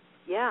detail.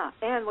 Yeah,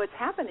 and what's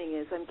happening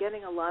is I'm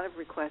getting a lot of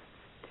requests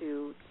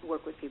to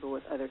work with people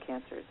with other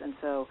cancers, and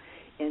so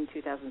in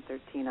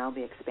 2013 I'll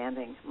be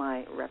expanding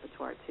my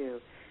repertoire too.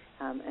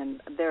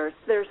 And there's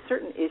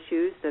certain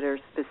issues that are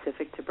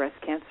specific to breast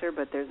cancer,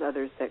 but there's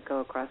others that go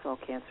across all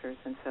cancers,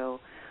 and so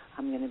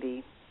I'm going to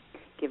be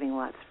giving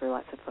lots of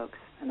folks,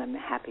 and I'm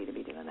happy to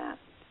be doing that.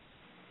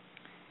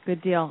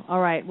 Good deal. All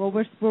right. Well,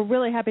 we're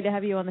really happy to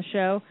have you on the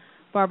show.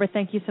 Barbara,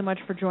 thank you so much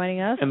for joining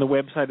us. And the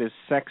website is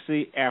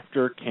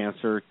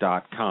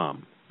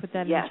sexyaftercancer.com. Put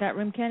that in the chat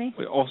room, Kenny.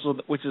 Which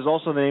is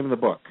also the name of the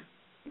book.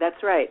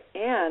 That's right.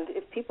 And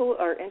if people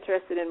are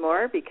interested in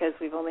more, because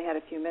we've only had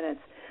a few minutes,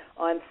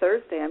 on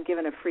Thursday I'm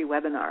giving a free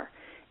webinar,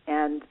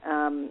 and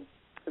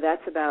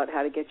that's about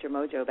how to get your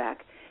mojo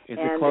back. Is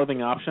the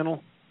clothing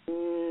optional?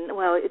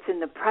 Well, it's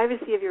in the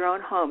privacy of your own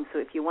home, so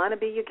if you want to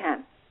be, you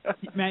can.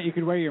 Matt, you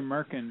could wear your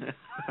merkin.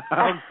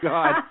 Oh,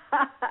 God.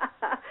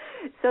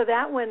 So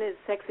that one is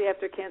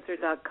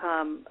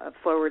sexyaftercancer.com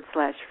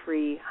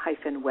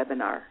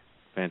 /free-webinar.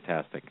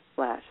 Fantastic.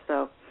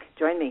 So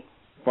join me.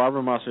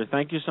 Barbara Musser,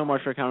 thank you so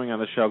much for coming on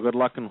the show. Good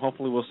luck, and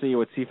hopefully we'll see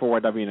you at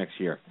C4YW next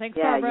year. Thanks,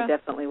 Barbara. Yeah, you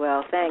definitely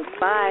will. Thanks.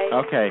 Bye.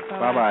 Okay.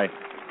 Bye-bye.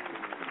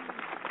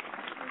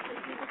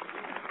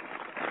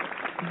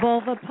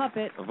 Vulva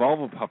puppet.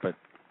 Vulva puppet.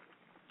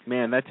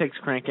 Man, that takes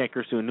Crank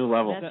Anchors to a new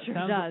level. That sure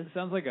does.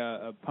 Sounds like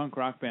a punk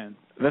rock band.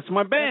 That's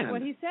my band. That's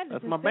what he said.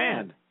 That's my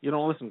band. You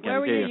don't listen, Kenny.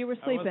 Where were you? You were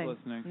sleeping. I was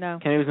listening. No.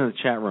 Kenny was in the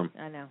chat room.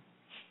 I know.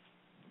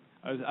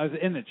 I was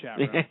in the chat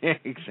room.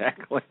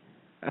 Exactly.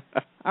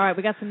 All right,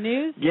 we got some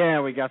news? Yeah,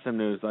 we got some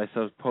news. I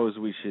suppose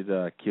we should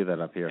cue that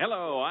up here.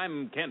 Hello,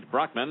 I'm Kent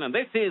Brockman, and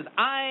this is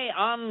Eye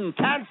on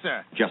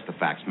Cancer. Just the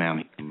facts,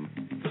 ma'am.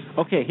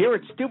 Okay, here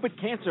at Stupid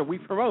Cancer, we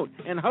promote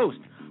and host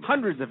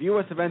hundreds of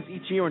U.S. events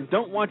each year and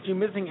don't want you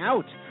missing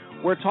out.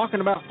 We're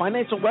talking about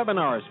financial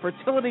webinars,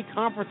 fertility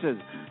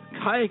conferences,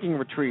 kayaking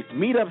retreats,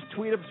 meetups,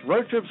 tweetups,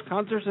 road trips,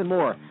 concerts, and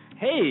more.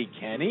 Hey,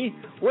 Kenny,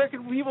 where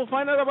can people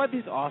find out about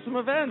these awesome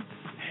events?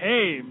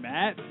 Hey,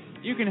 Matt,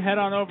 you can head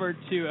on over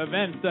to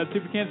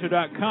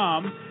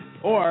events.stupidcancer.com,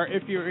 or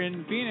if you're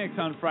in Phoenix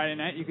on Friday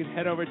night, you can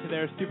head over to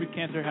their Stupid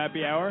Cancer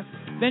Happy Hour.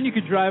 Then you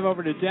could drive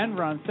over to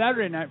Denver on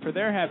Saturday night for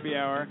their happy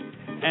hour.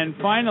 And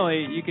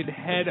finally, you could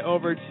head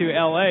over to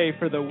L.A.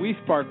 for the We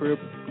Spark group,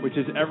 which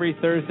is every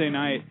Thursday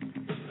night.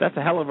 That's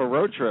a hell of a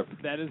road trip.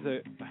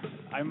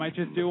 I might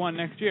just do one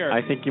next year.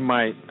 I think you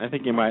might.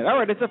 All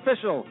right, it's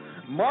official.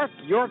 Mark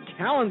your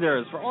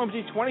calendars for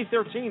OMG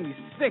 2013, the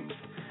 6th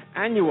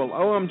annual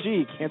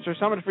OMG Cancer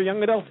Summit for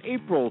Young Adults,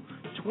 April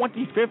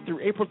 25th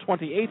through April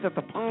 28th at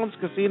the Palms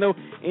Casino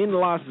in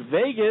Las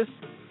Vegas.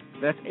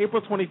 That's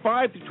April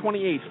 25 through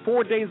 28,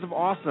 4 days of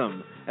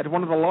awesome at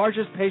one of the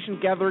largest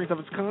patient gatherings of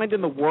its kind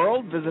in the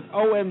world. Visit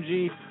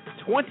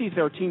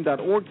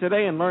OMG2013.org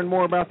today and learn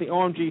more about the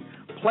OMG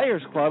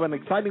Players Club, an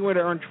exciting way to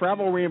earn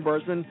travel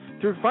reimbursement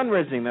through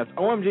fundraising. That's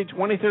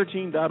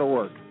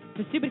OMG2013.org.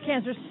 The Stupid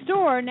Cancer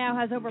store now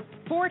has over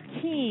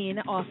 14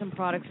 awesome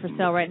products for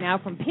sale right now,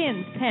 from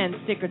pins, pens,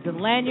 stickers, and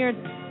lanyards,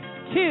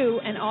 to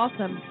an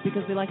awesome,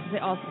 because we like to say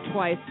awesome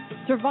twice,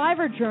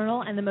 Survivor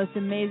Journal and the most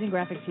amazing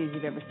graphic tees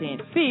you've ever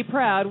seen. Be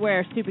proud,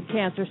 wear Stupid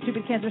Cancer,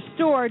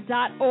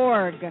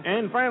 stupidcancerstore.org.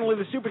 And finally,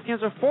 the Stupid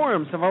Cancer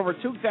forums have over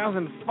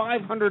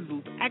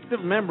 2,500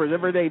 active members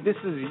every day. This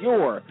is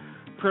your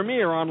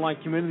premier online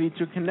community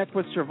to connect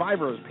with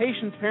survivors,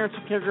 patients, parents,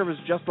 and caregivers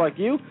just like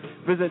you.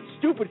 Visit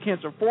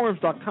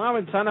stupidcancerforums.com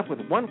and sign up with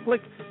one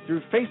click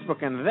through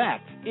Facebook, and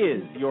that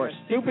is your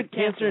Stupid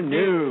Cancer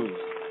news.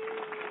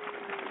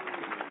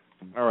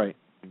 All right.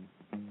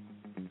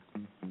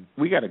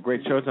 We got a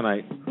great show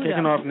tonight.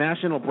 Kicking off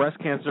National Breast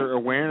Cancer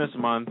Awareness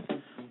Month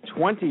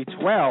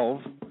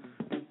 2012.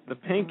 The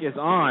pink is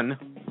on.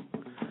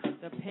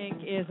 The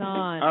pink is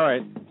on. All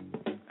right.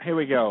 Here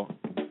we go.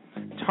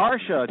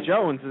 Tarsha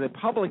Jones is a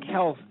public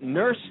health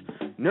nurse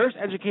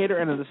educator,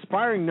 and an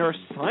aspiring nurse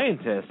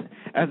scientist.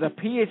 As a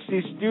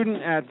PhD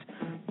student at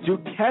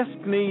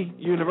Duquesne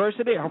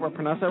University, I hope I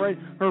pronounced that right,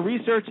 her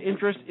research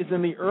interest is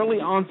in the early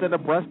onset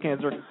of breast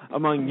cancer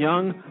among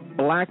young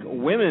black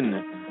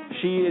women.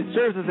 She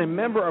serves as a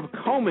member of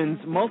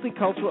Komen's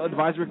Multicultural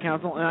Advisory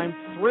Council, and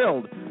I'm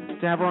thrilled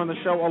to have her on the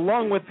show,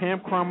 along with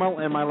Pam Cromwell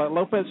and Mylette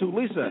Lopez, who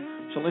Lisa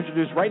shall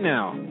introduce right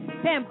now.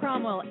 Pam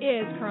Cromwell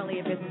is currently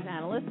a business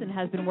analyst and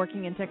has been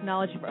working in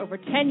technology for over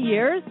 10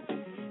 years.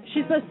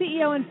 She's both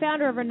CEO and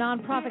founder of her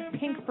nonprofit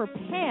Pink for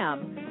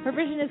Pam. Her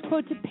vision is,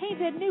 quote, to paint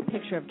a new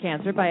picture of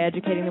cancer by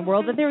educating the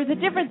world that there is a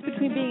difference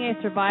between being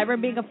a survivor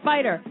and being a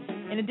fighter,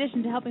 in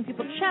addition to helping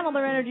people channel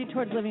their energy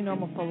towards living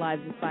normal full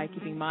lives by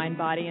keeping mind,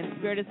 body, and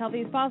spirit as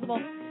healthy as possible.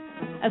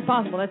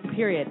 That's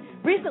period.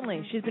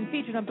 Recently, she's been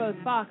featured on both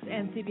Fox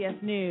and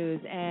CBS News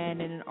and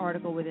in an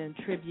article within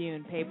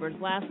Tribune papers.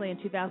 Lastly,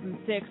 in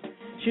 2006,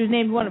 she was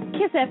named one of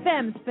KISS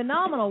FM's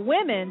Phenomenal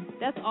Women.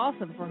 That's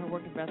awesome for her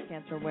work in breast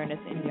cancer awareness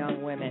in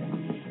young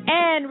women.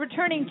 And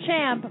returning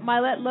champ,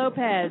 Mylette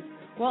Lopez.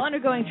 While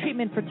undergoing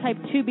treatment for type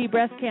 2B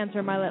breast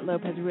cancer, Mylette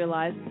Lopez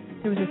realized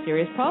there was a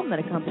serious problem that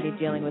accompanied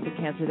dealing with the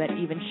cancer that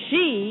even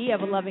she,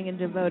 of a loving and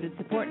devoted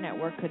support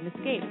network, couldn't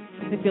escape.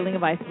 The feeling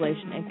of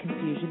isolation and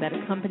confusion that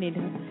accompanied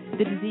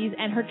the disease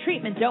and her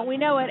treatment. Don't we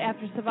know it?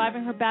 After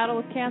surviving her battle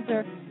with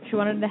cancer, she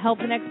wanted to help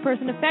the next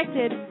person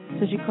affected,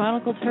 so she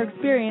chronicled her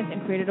experience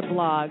and created a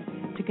blog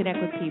to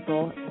connect with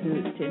people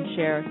to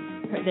share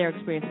their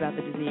experience about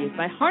the disease.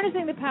 By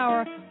harnessing the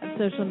power of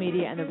social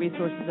media and the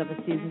resources of a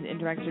seasoned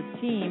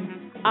interactive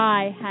team,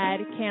 I Had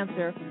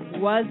Cancer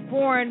was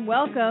born.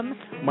 Welcome,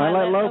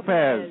 Mylette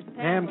Lopez,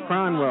 Pam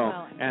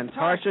Cromwell, and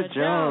Tarsha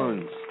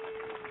Jones.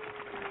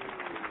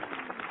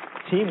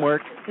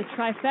 Teamwork. The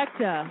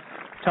trifecta.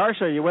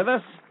 Tarsha, are you with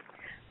us?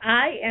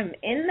 I am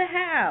in the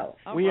house.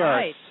 We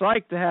are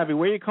psyched to have you.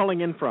 Where are you calling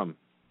in from?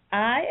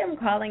 I am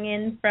calling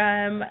in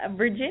from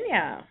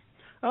Virginia.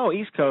 Oh,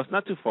 East Coast,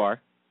 not too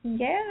far.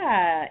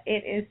 Yeah,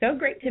 it is so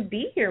great to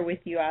be here with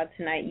you all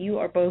tonight. You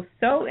are both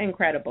so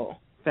incredible.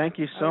 Thank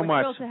you so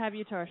much. We're thrilled to have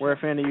you, Tarsha. We're a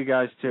fan of you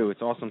guys, too.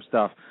 It's awesome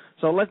stuff.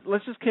 So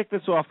let's just kick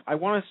this off. I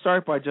want to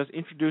start by just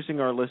introducing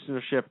our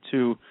listenership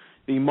to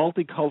the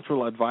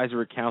Multicultural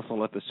Advisory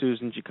Council at the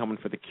Susan G.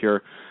 Komen for the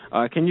Cure.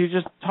 Can you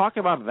just talk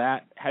about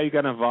that, how you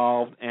got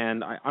involved?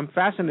 And I'm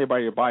fascinated by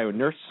your bio,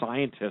 nurse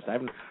scientist. I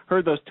haven't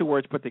heard those two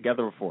words put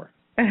together before.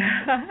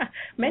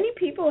 Many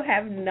people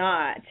have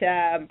not.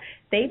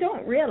 They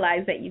don't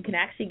realize that you can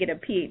actually get a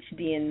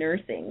PhD in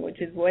nursing,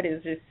 which is what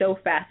is just so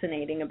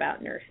fascinating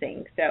about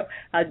nursing. So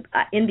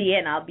in the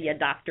end, I'll be a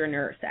doctor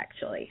nurse,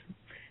 actually.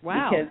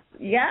 Wow. Because,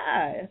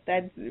 yeah,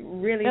 that's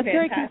really That's fantastic.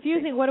 very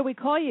confusing. What do we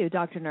call you,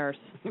 Dr. Nurse?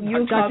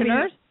 You Dr.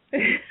 Nurse?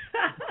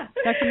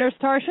 Dr. Nurse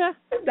Tarsha?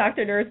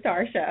 Dr. Nurse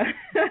Tarsha.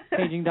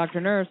 Paging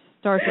Dr. Nurse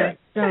Tarsha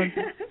Jones.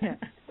 Yeah.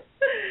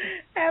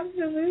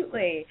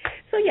 Absolutely.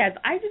 So, yes,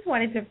 I just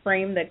wanted to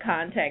frame the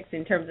context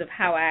in terms of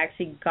how I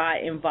actually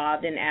got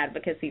involved in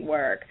advocacy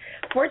work.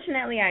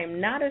 Fortunately, I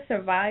am not a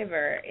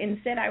survivor.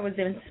 Instead, I was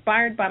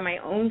inspired by my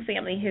own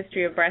family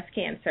history of breast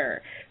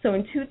cancer. So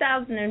in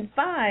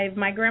 2005,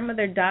 my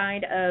grandmother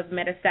died of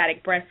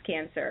metastatic breast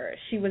cancer.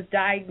 She was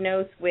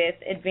diagnosed with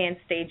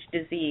advanced stage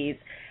disease,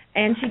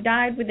 and she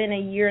died within a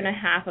year and a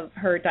half of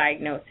her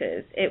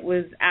diagnosis. It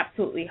was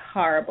absolutely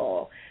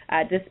horrible.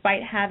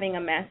 Despite having a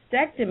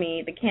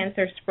mastectomy, the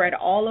cancer spread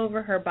all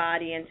over her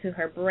body and to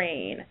her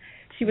brain.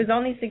 She was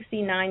only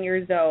 69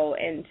 years old,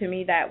 and to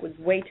me that was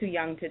way too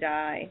young to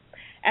die.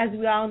 As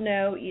we all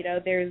know,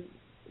 there's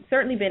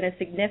certainly been a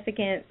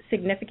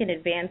significant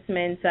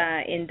advancements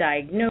in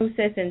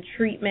diagnosis and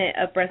treatment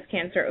of breast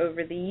cancer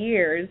over the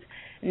years.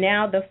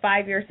 Now the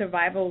 5-year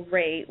survival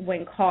rate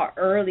when caught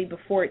early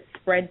before it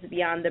spreads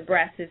beyond the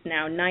breast is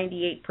now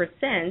 98%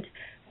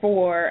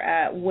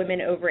 for women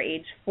over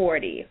age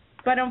 40.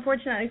 But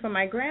unfortunately for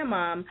my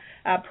grandmom,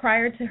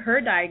 prior to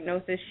her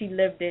diagnosis, she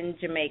lived in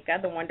Jamaica,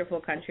 the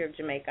wonderful country of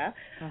Jamaica.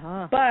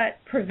 Uh-huh.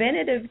 But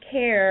preventative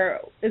care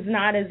is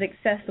not as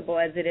accessible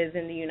as it is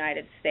in the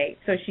United States,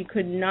 so she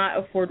could not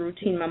afford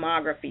routine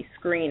mammography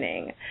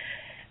screening.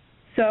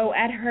 So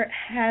had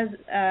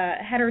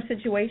her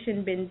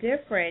situation been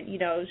different,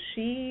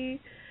 she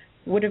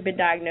would have been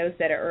diagnosed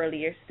at an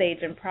earlier stage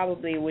and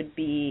probably would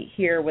be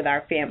here with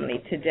our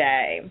family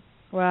today.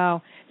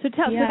 Wow. So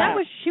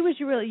she was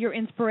your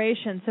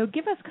inspiration. So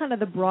give us kind of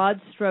the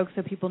broad strokes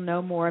so people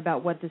know more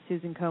about what the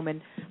Susan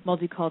Komen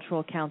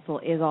Multicultural Council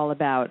is all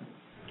about.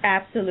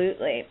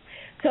 Absolutely.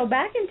 So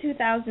back in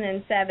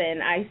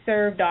 2007, I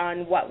served on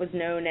what was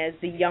known as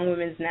the Young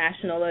Women's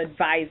National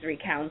Advisory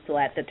Council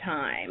at the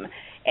time.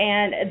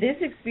 And this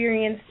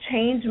experience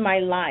changed my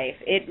life.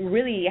 It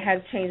really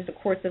has changed the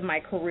course of my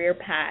career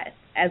path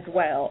as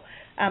well.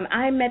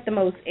 I met the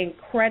most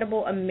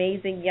incredible,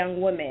 amazing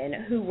young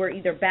women who were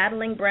either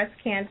battling breast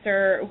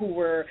cancer, who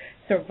were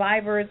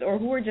survivors, or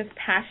who were just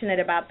passionate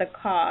about the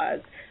cause,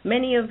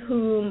 many of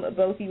whom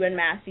both you and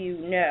Matthew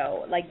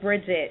know, like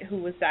Bridget, who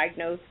was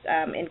diagnosed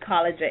in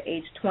college at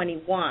age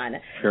 21,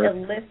 Sure.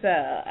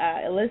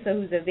 Alyssa,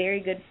 who's a very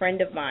good friend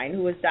of mine,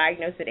 who was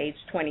diagnosed at age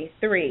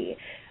 23,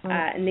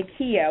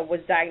 Nakia was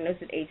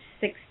diagnosed at age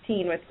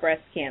 16 with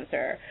breast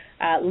cancer.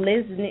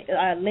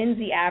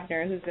 Lindsay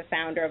Abner, who's the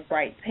founder of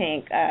Bright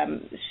Pink,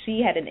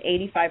 she had an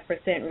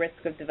 85%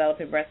 risk of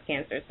developing breast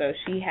cancer, so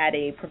she had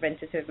a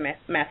preventative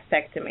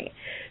mastectomy.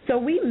 So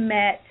we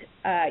met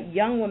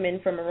young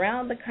women from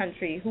around the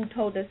country who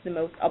told us the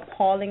most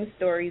appalling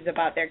stories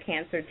about their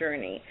cancer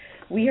journey.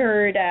 We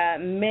heard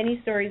many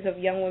stories of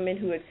young women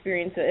who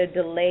experienced a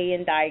delay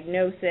in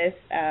diagnosis,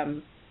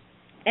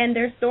 and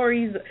their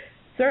stories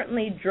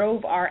certainly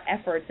drove our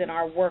efforts in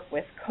our work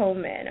with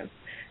Komen.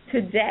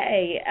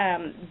 Today,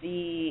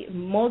 the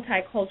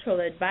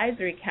Multicultural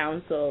Advisory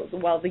Council,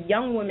 the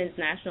Young Women's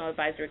National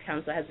Advisory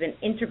Council has been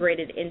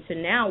integrated into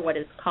now what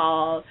is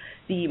called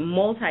the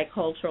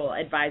Multicultural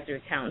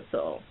Advisory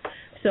Council.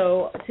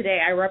 So today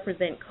I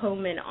represent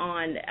Komen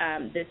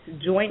on this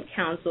joint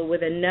council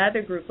with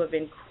another group of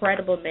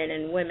incredible men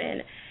and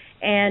women,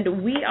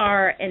 and we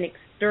are an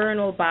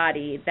external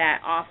body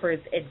that offers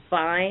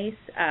advice,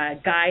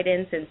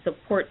 guidance, and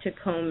support to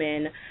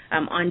Komen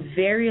on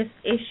various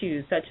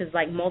issues such as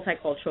like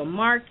multicultural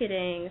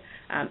marketing,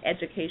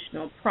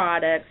 educational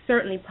products,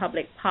 certainly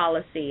public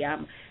policy.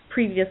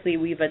 Previously,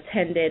 we've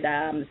attended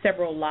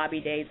several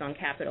lobby days on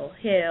Capitol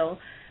Hill,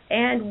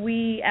 and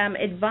we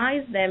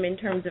advise them in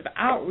terms of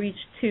outreach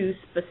to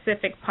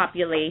specific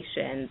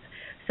populations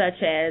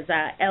such as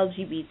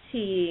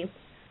LGBT,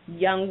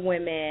 young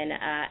women,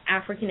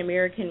 African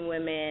American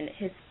women,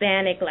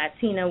 Hispanic,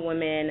 Latina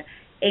women,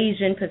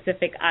 Asian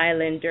Pacific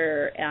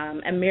Islander,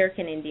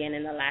 American Indian,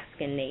 and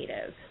Alaskan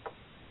Native.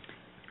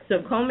 So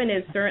Komen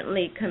is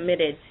certainly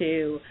committed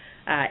to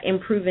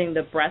improving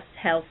the breast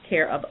health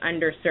care of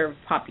underserved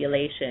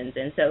populations,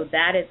 and so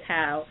that is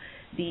how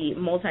the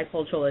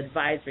Multicultural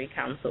Advisory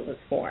Council was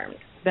formed.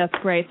 That's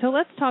great. So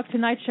let's talk.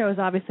 Tonight's show is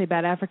obviously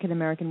about African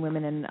American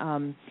women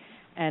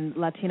and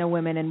Latino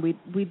women, and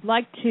we'd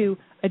like to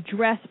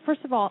address, first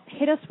of all,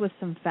 hit us with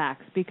some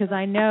facts, because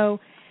I know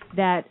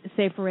that,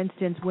 say, for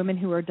instance, women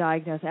who are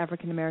diagnosed,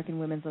 African American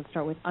women, let's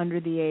start with under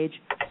the age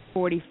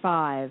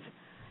 45,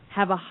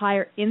 have a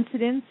higher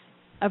incidence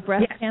of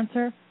breast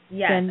cancer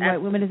than white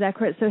women. Is that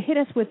correct? So hit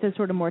us with the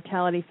sort of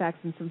mortality facts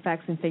and some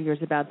facts and figures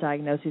about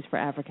diagnoses for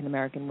African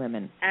American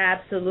women.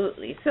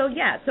 Absolutely.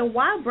 So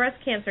while breast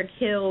cancer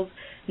kills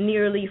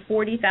nearly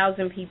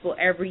 40,000 people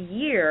every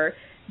year,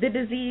 the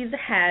disease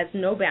has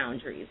no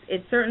boundaries.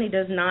 It certainly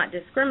does not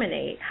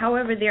discriminate.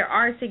 However, there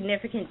are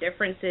significant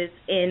differences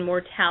in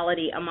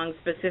mortality among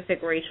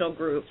specific racial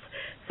groups,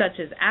 such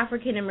as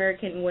African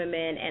American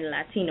women and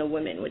Latino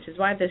women, which is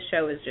why this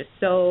show is just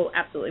so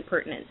absolutely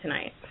pertinent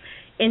tonight.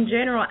 In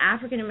general,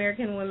 African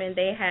American women,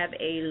 they have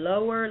a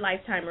lower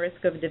lifetime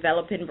risk of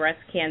developing breast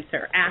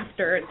cancer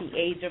after the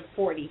age of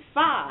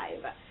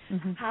 45.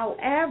 Mm-hmm.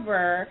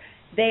 However,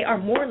 they are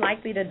more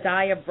likely to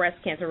die of breast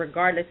cancer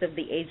regardless of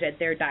the age that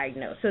they're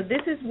diagnosed. So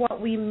this is what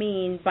we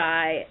mean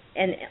by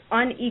an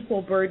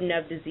unequal burden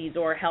of disease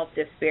or health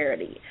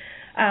disparity.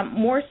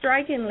 More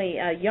strikingly,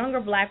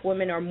 younger black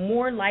women are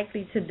more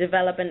likely to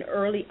develop an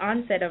early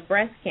onset of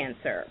breast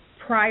cancer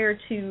prior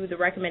to the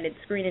recommended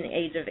screening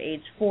age of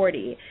age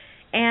 40.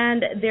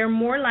 And they're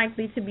more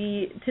likely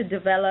to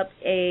develop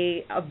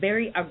a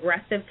very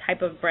aggressive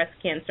type of breast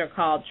cancer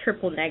called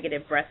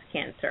triple-negative breast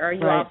cancer. Are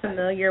you all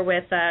familiar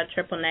with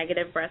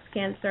triple-negative breast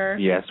cancer?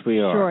 Yes, we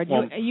are.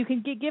 Sure. You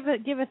can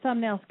give a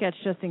thumbnail sketch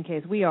just in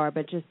case. We are,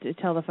 but just to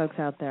tell the folks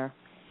out there.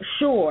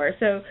 Sure.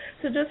 So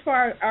just for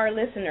our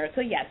listeners,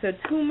 so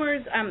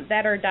tumors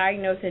that are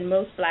diagnosed in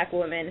most black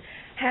women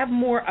have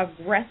more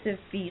aggressive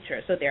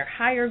features. So they're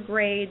higher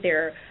grade,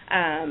 they're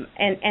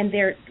and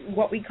they're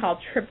what we call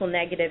triple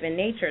negative in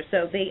nature.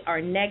 So they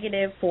are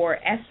negative for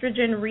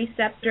estrogen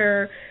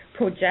receptor,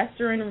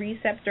 progesterone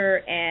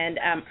receptor, and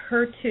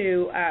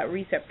HER2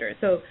 receptor.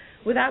 So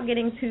without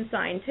getting too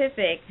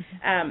scientific,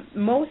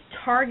 most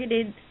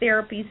targeted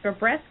therapies for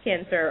breast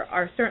cancer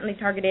are certainly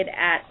targeted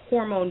at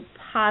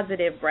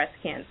hormone-positive breast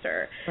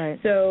cancer. Right.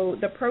 So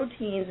the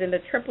proteins in the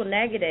triple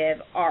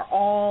negative are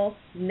all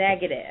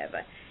negative.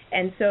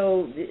 And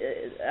so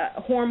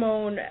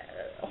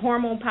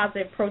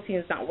hormone-positive protein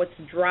is not what's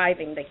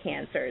driving the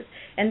cancers.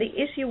 And the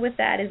issue with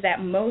that is that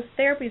most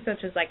therapies,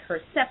 such as like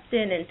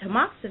Herceptin and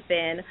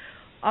tamoxifen,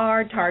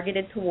 are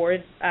targeted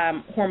towards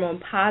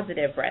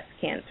hormone-positive breast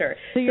cancer.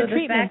 So your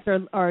treatments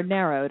are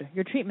narrowed.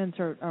 Your treatments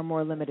are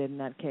more limited in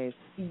that case.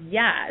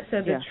 Yeah,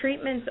 so the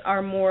treatments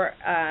are more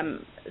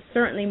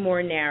certainly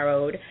more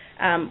narrowed.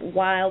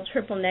 While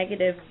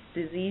triple-negative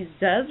disease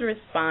does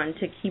respond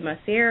to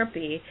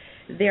chemotherapy,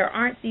 there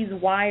aren't these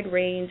wide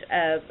range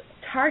of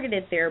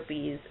targeted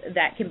therapies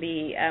that can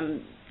be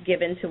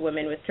given to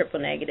women with triple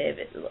negative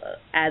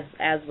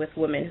as with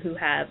women who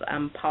have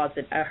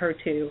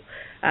HER2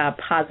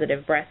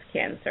 positive breast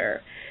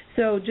cancer.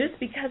 So just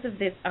because of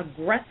this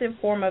aggressive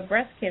form of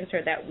breast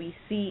cancer that we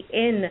see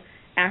in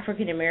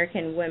African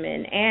American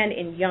women and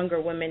in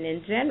younger women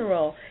in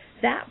general,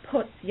 that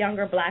puts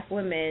younger black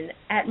women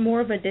at more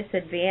of a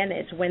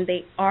disadvantage when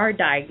they are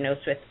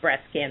diagnosed with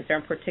breast cancer,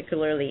 and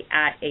particularly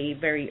at a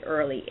very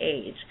early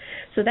age.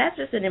 So that's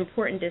just an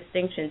important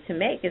distinction to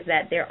make, is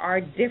that there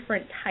are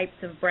different types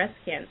of breast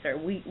cancer.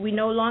 We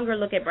no longer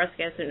look at breast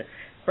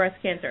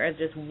cancer as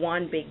just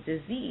one big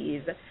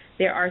disease.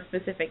 There are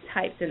specific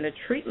types, and the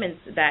treatments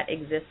that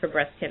exist for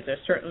breast cancer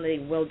certainly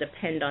will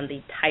depend on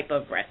the type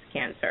of breast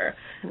cancer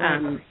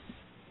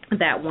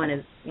that one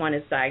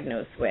is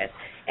diagnosed with.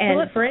 And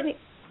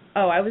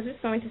I was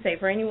just going to say,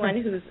 for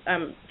anyone who's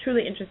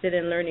truly interested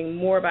in learning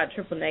more about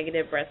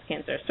triple-negative breast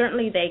cancer,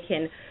 certainly they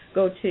can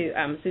go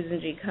to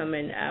Susan G.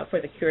 Komen for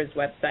the Cure's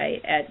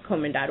website at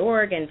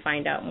komen.org and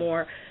find out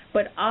more.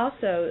 But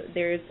also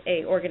there's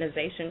an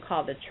organization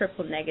called the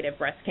Triple Negative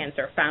Breast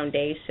Cancer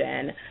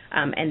Foundation,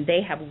 and they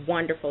have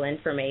wonderful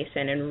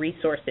information and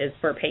resources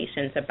for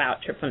patients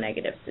about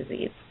triple-negative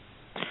disease.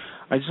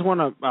 I just want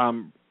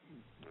to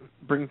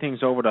bring things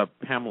over to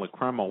Pamela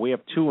Cromwell. We have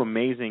two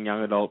amazing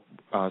young adult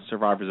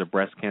survivors of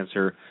breast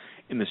cancer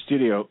in the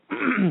studio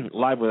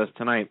live with us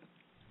tonight.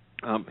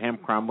 Pam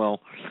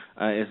Cromwell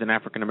is an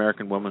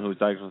African-American woman who was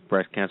diagnosed with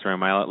breast cancer, and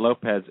Myla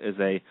Lopez is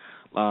a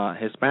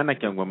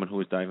Hispanic young woman who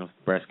was diagnosed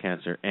with breast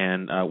cancer.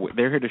 And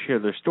they're here to share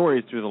their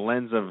stories through the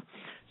lens of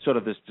sort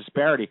of this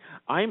disparity.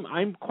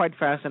 I'm quite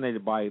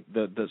fascinated by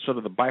the sort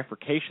of the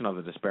bifurcation of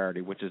the disparity,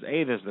 which is,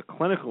 A, there's the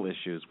clinical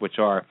issues, which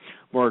are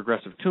more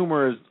aggressive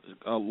tumors,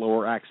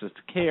 lower access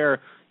to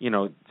care,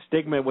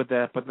 stigma with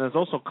that, but there's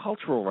also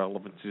cultural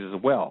relevancies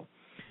as well.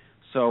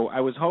 So I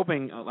was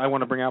hoping, I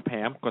want to bring out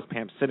Pam, because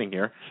Pam's sitting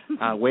here,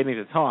 waiting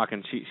to talk,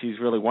 and she's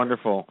really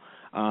wonderful,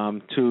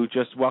 to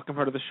just welcome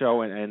her to the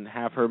show and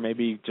have her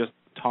maybe just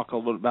talk a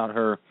little about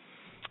her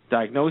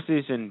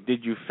diagnosis, and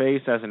did you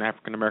face, as an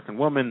African-American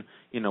woman,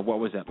 what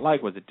was that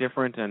like? Was it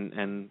different?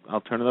 And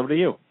I'll turn it over to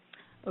you.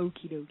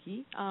 Okie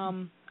dokie.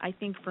 I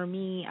think for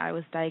me, I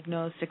was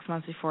diagnosed 6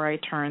 months before I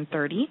turned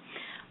 30,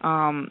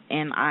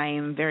 and I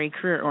am very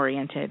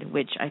career-oriented,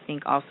 which I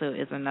think also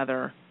is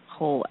another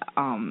whole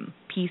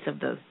piece of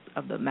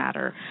the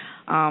matter.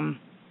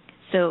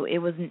 So it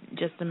wasn't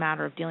just a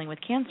matter of dealing with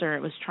cancer.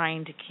 It was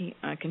trying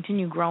to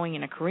continue growing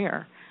in a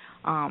career,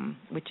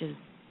 which is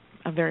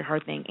a very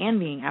hard thing, and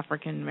being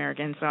African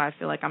American, so I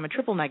feel like I'm a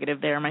triple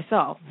negative there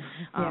myself.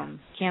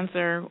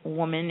 Cancer,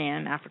 woman,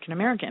 and African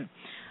American.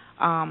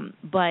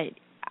 But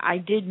I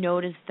did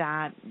notice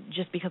that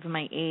just because of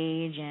my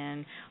age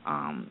and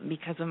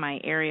because of my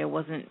area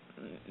wasn't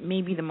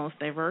maybe the most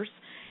diverse,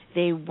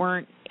 they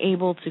weren't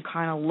able to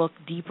kind of look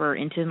deeper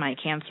into my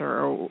cancer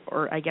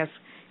or I guess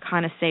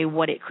kind of say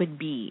what it could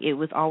be. It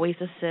was always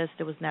a cyst.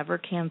 It was never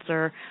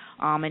cancer.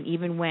 And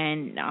even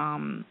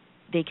when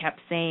they kept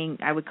saying,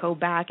 I would go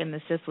back and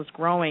the cyst was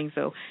growing,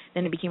 so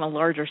then it became a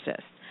larger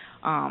cyst.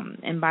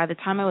 And by the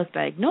time I was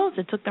diagnosed,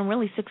 it took them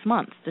really 6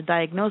 months to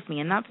diagnose me,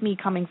 and that's me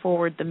coming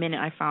forward the minute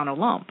I found a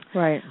lump.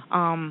 Right.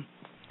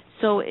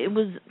 So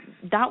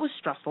that was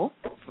stressful,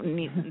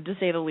 to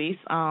say the least,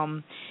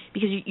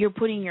 because you're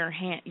putting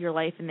your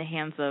life in the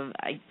hands of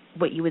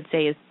what you would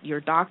say is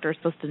your doctor is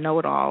supposed to know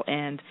it all,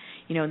 and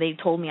they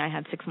told me I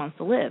had 6 months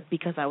to live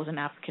because I was an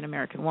African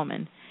American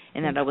woman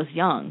and that I was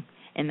young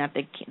and that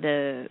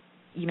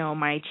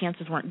my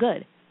chances weren't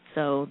good.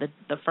 So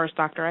the first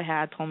doctor I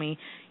had told me,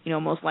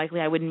 most likely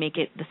I wouldn't make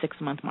it the 6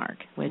 month mark,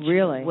 which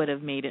would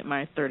have made it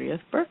my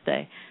 30th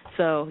birthday.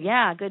 So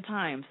yeah, good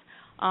times.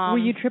 Were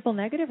you triple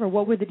negative, or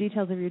what were the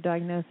details of your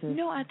diagnosis?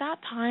 At that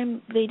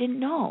time, they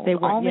didn't know. They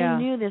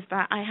knew is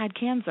that I had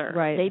cancer.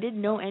 Right. They didn't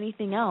know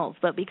anything else.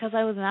 But because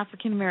I was an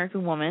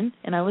African-American woman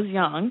and I was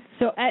young.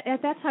 So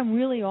at that time,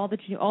 really, all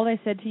they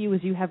said to you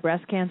was, you have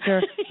breast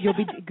cancer, you'll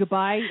be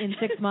goodbye in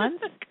 6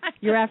 months?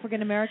 You're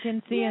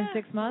African-American, see you in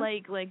 6 months?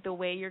 Like the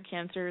way your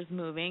cancer is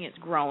moving, it's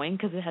growing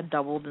because it had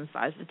doubled in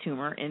size, the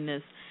tumor, in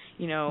this,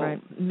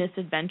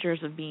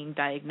 misadventures of being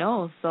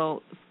diagnosed.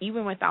 So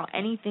even without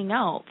anything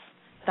else,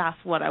 that's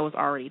what I was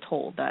already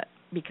told, that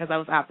because I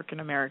was African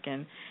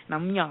American and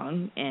I'm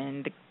young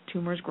and the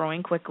tumor's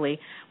growing quickly,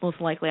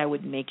 most likely I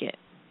would make it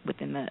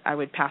I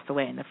would pass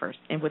away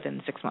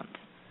within 6 months.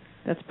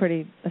 That's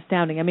pretty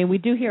astounding. I mean, we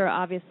do hear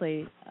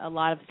obviously a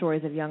lot of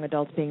stories of young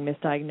adults being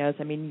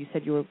misdiagnosed. I mean, you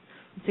said you were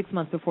 6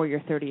 months before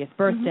your 30th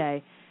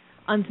birthday,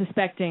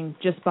 unsuspecting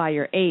just by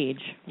your age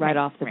right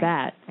off the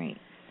bat. Right.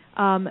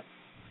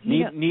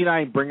 Need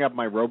I bring up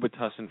my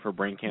Robitussin for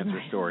brain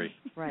cancer story?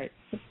 Right.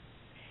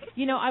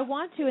 I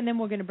want to, and then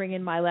we're going to bring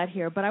in Mylette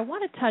here, but I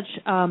want to touch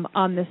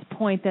on this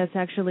point that's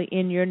actually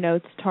in your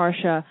notes,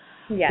 Tarsha,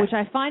 which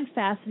I find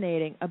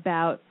fascinating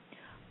about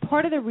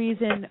part of the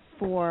reason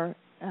for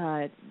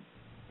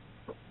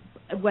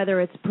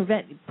whether it's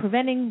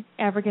preventing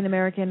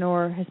African-American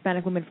or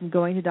Hispanic women from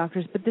going to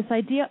doctors, but this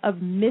idea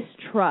of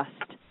mistrust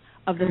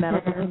of the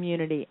medical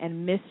community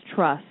and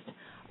mistrust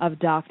of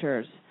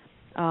doctors.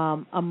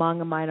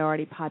 among a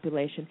minority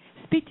population.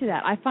 Speak to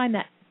that. I find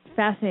that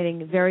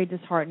fascinating, very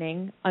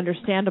disheartening,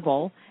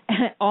 understandable,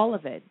 all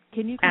of it.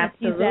 Can you kind of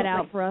tease that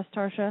out for us,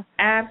 Tarsha?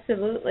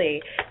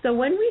 Absolutely. So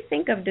when we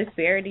think of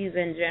disparities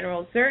in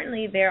general,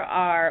 certainly there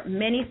are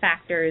many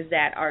factors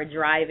that are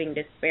driving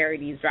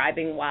disparities,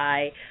 driving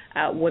why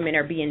women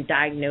are being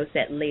diagnosed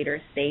at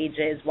later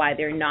stages, why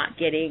they're not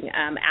getting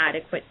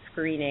adequate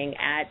screening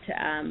at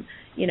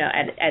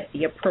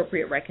the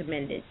appropriate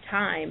recommended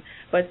time.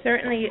 But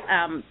certainly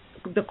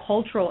the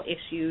cultural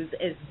issues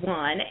is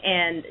one,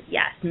 and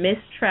yes,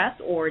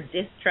 mistrust or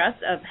distrust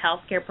of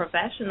healthcare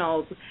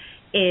professionals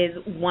is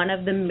one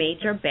of the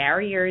major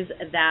barriers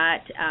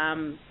that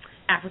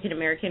African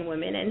American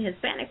women and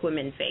Hispanic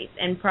women face.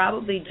 And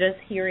probably just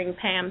hearing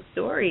Pam's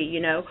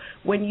story,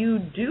 when you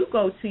do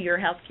go to your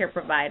healthcare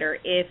provider,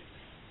 if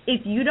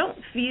you don't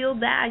feel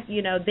that,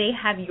 they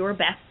have your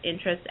best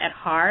interest at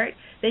heart,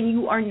 then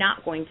you are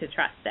not going to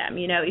trust them.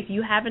 If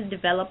you haven't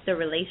developed a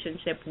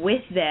relationship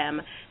with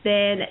them,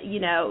 then,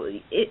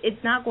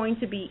 it's not going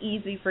to be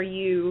easy for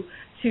you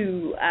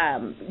to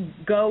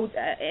go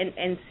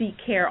and seek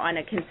care on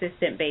a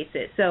consistent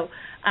basis. So,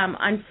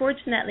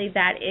 unfortunately,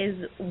 that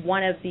is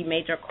one of the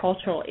major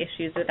cultural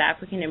issues with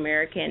African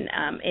American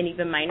and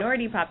even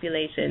minority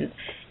populations,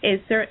 is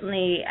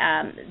certainly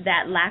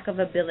that lack of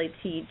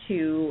ability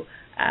to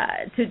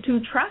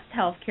trust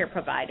healthcare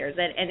providers,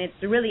 and it's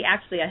really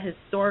actually a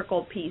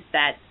historical piece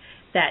that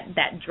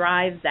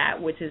drives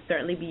that, which is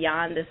certainly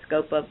beyond the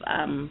scope of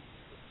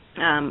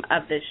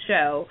this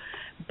show.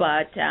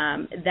 But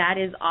that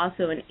is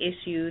also an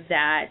issue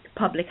that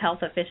public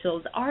health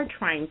officials are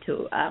trying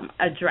to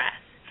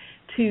address,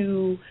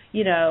 to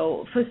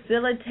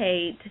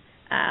facilitate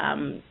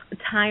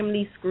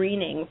timely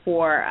screening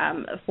for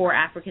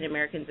African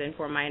Americans and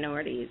for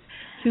minorities.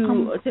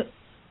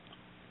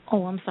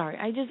 Oh, I'm sorry.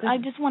 I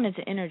just wanted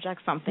to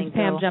interject something.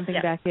 Pam jumping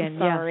back in.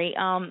 Sorry.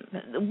 Yeah.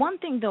 One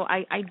thing, though,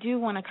 I do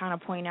want to kind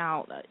of point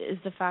out is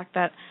the fact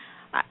that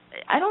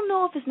I don't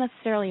know if it's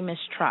necessarily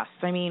mistrust.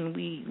 I mean,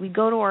 we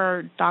go to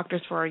our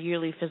doctors for our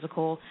yearly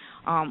physical.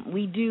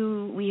 We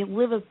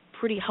live a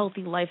pretty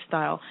healthy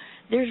lifestyle.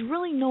 There's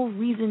really no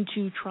reason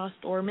to trust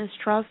or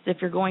mistrust if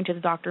you're going to the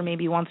doctor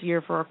maybe once a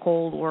year for a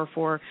cold or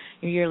for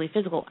your yearly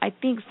physical. I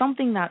think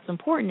something that's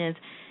important is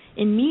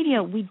in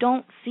media we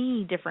don't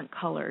see different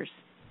colors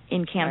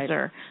in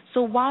cancer. Right.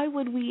 So why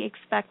would we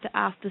expect to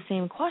ask the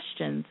same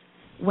questions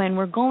when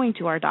we're going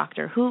to our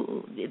doctor?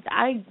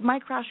 My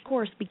crash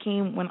course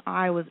became when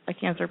I was a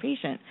cancer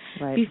patient.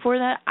 Right. Before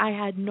that, I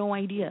had no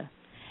idea.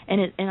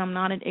 And I'm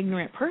not an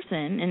ignorant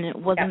person, and it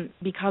wasn't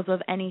because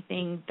of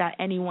anything that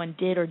anyone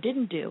did or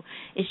didn't do.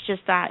 It's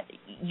just that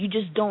you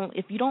just don't,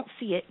 if you don't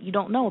see it, you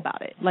don't know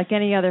about it. Like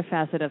any other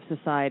facet of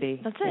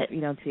society. That's it.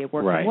 You don't see a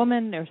working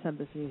woman or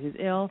somebody who's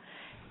ill.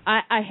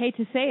 I hate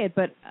to say it,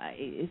 but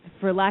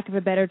for lack of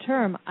a better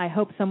term, I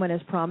hope someone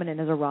as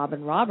prominent as a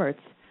Robin Roberts,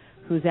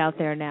 who's out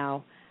there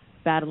now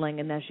battling,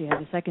 and then she has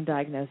a second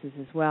diagnosis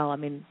as well. I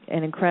mean,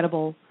 an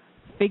incredible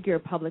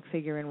public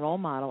figure and role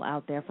model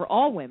out there for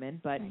all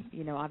women, but,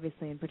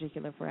 obviously in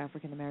particular for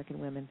African American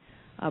women,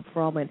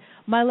 for all women.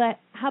 Mylette,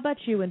 how about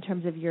you in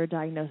terms of your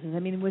diagnosis? I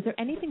mean, was there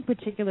anything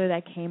particular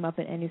that came up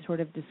in any sort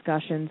of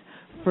discussions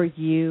for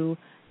you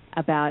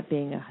about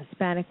being a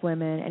Hispanic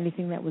woman,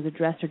 anything that was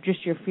addressed, or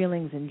just your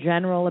feelings in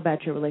general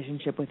about your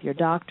relationship with your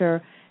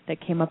doctor that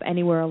came up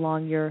anywhere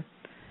along your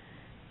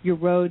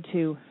road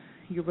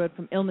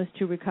from illness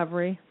to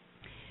recovery?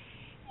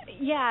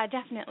 Yeah,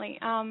 definitely.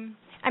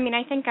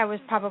 I think I was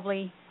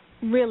probably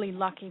really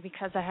lucky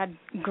because I had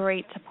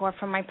great support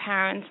from my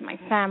parents, my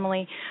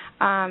family.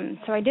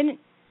 So I didn't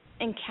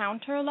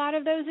encounter a lot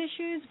of those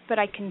issues, but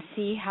I can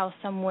see how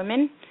some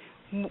women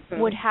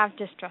would have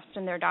distrust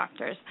in their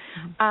doctors.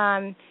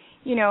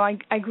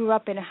 I grew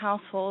up in a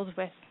household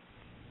with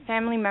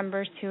family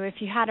members who, if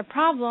you had a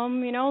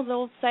problem,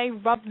 they'll say,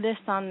 rub this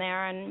on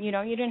there, and, you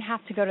didn't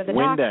have to go to the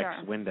doctor.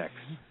 Windex.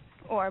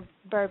 Or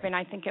bourbon,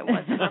 I think it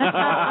was.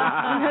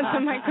 That's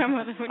what my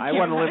grandmother would I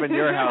want to live in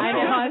your household. I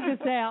know, I was going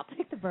to say, I'll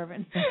take the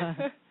bourbon.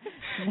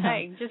 No.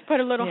 Hey, just put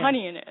a little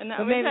honey in it, and that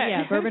was maybe, it.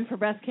 Yeah, bourbon for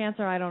breast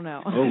cancer, I don't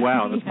know. Oh,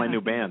 wow, that's my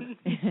new band.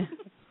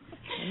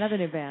 Another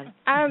new band.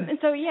 And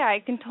so, I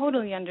can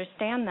totally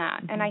understand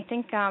that. And I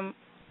think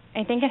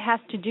it has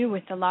to do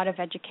with a lot of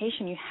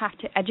education. You have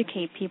to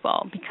educate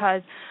people,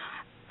 because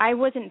I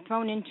wasn't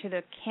thrown into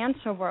the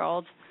cancer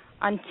world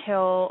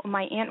until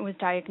my aunt was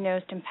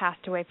diagnosed and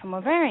passed away from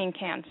ovarian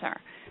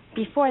cancer.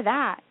 Before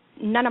that,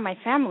 none of my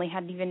family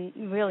had even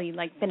really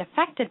been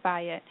affected by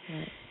it.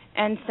 Right.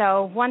 And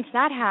so once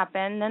that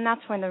happened, then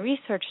that's when the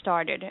research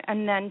started.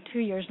 And then 2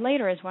 years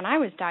later is when I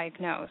was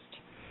diagnosed.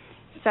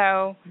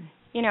 So,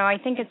 I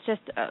think it's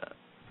just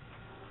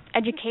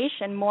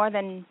education more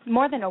than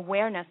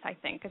awareness, I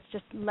think. It's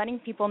just letting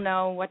people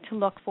know what to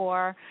look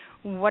for,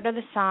 what are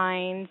the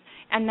signs,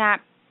 and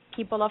that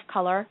people of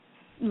color,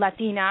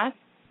 Latina,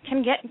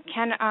 can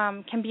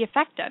be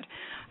affected.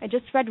 I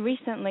just read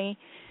recently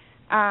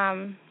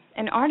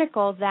an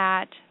article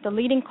that the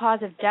leading cause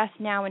of death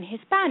now in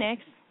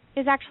Hispanics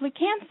is actually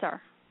cancer.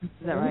 Is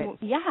that right?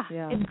 Yeah,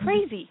 it's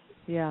crazy.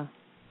 Yeah.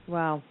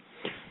 Wow.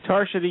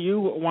 Tarsha, do you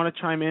want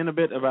to chime in a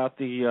bit about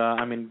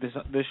the?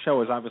 This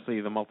show is obviously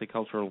the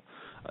multicultural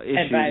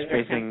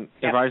issues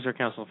Advisor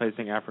Council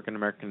facing African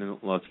American and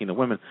Latina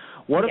women.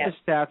 What are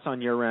the stats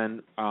on your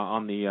end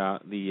on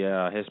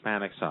the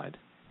Hispanic side?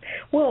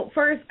 Well,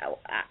 first,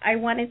 I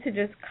wanted to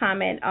just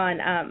comment on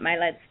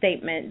Mylette's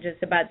statement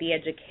just about the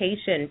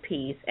education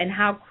piece and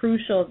how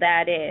crucial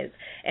that is.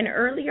 And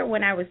earlier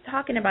when I was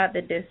talking about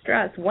the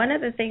distrust, one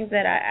of the things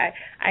that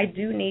I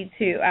do need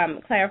to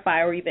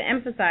clarify or even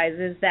emphasize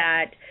is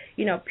that,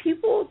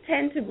 people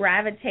tend to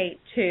gravitate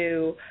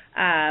to,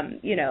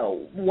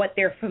 what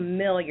they're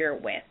familiar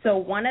with. So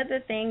one of the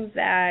things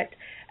that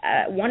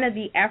one of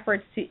the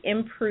efforts to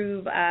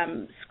improve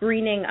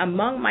screening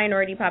among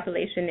minority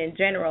population in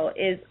general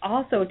is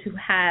also to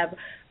have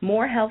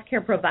more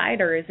healthcare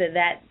providers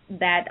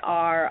that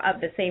are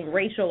of the same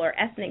racial or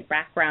ethnic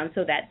background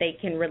so that they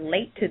can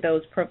relate to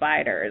those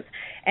providers.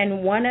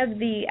 And one of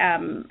the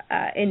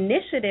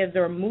initiatives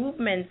or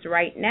movements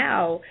right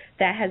now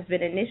that has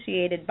been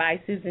initiated by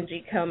Susan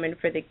G. Komen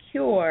for the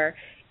Cure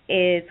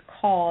is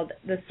called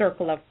the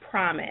Circle of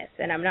Promise.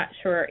 And I'm not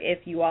sure if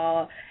you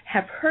all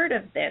have heard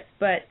of this,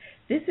 but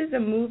this is a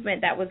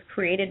movement that was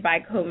created by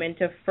Komen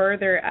to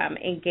further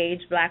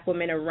engage Black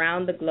women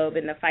around the globe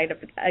in the fight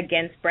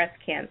against breast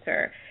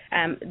cancer.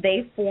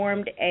 They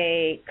formed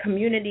a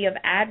community of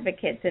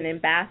advocates and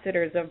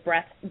ambassadors of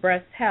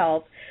breast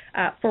health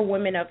for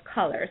women of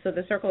color. So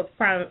the Circle of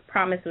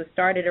Promise was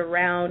started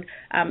around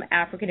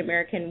African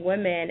American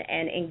women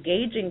and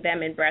engaging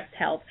them in breast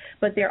health,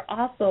 but there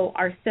also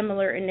are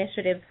similar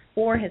initiatives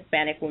for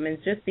Hispanic women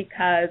just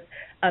because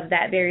of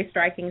that very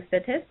striking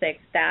statistics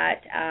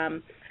that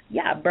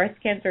breast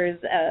cancer is,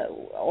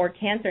 or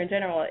cancer in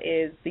general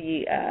is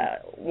the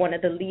one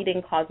of the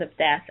leading cause of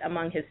death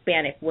among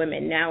Hispanic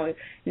women.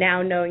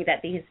 Now knowing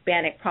that the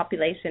Hispanic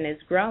population is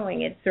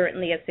growing, it's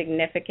certainly a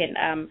significant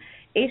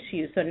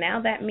issue. So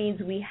now that means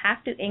we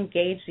have to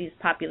engage these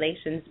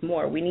populations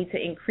more. We need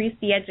to increase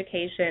the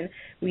education.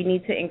 We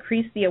need to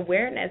increase the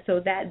awareness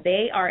so that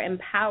they are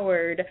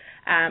empowered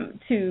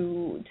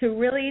to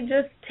really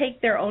just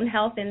take their own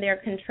health in their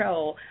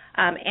control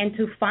and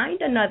to find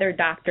another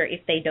doctor if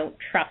they don't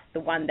trust the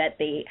one that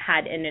they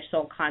had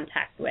initial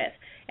contact with,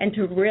 and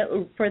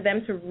for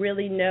them to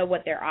really know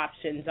what their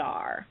options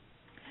are.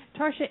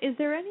 Tarsha, is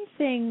there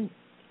anything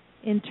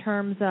in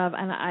terms of,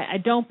 and I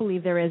don't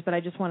believe there is, but I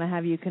just want to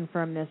have you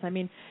confirm this. I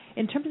mean,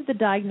 in terms of the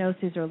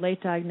diagnosis or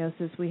late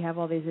diagnosis, we have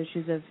all these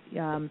issues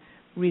of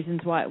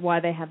reasons why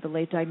they have the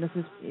late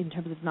diagnosis in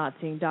terms of not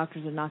seeing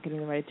doctors or not getting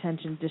the right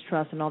attention,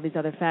 distrust, and all these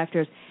other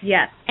factors.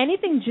 Yes.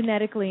 Anything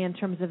genetically in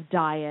terms of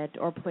diet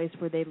or place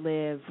where they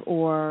live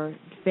or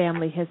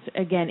family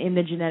again, in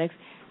the genetics,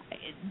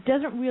 it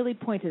doesn't really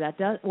point to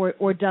that,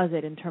 or does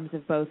it in terms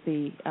of both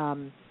the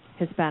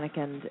Hispanic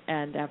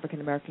and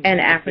African American. And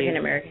African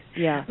American.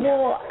 Yeah.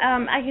 Well,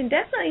 I can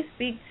definitely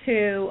speak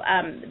to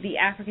the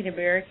African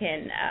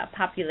American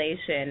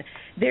population.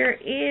 There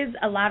is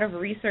a lot of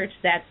research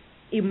that's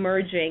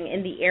emerging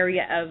in the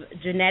area of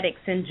genetics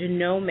and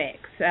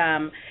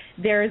genomics.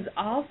 There's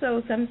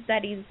also some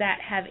studies that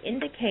have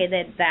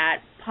indicated that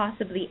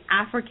possibly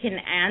African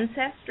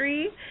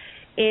ancestry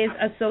is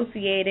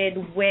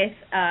associated with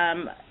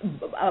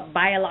a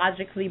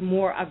biologically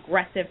more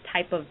aggressive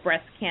type of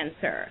breast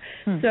cancer.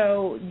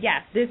 So,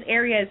 yes, this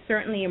area is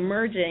certainly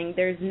emerging.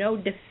 There's no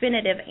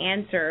definitive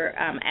answer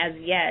as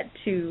yet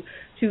to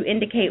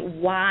indicate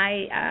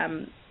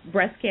why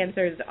breast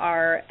cancers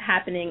are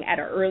happening at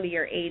an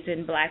earlier age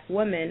in Black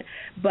women,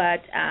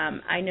 but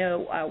I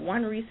know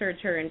one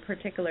researcher in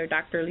particular,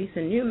 Dr.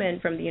 Lisa Newman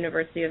from the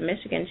University of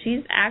Michigan,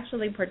 she's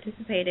actually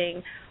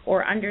participating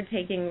or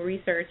undertaking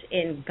research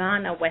in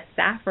Ghana, West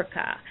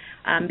Africa,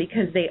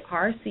 because they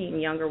are seeing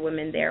younger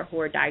women there who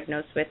are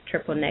diagnosed with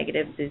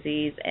triple-negative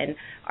disease and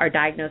are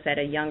diagnosed at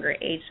a younger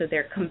age. So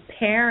they're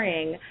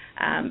comparing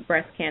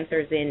breast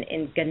cancers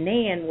in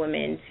Ghanaian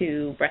women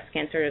to breast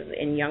cancers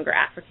in younger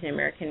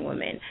African-American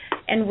women.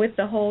 And with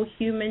the whole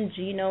Human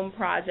Genome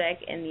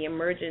Project and the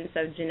emergence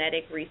of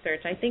genetic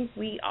research, I think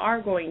we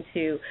are going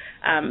to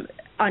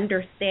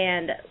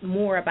understand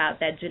more about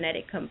that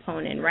genetic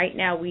component. Right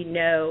now we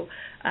know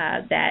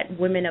that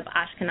women of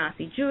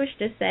Ashkenazi Jewish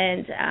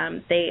descent,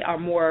 they are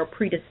more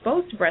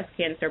predisposed to breast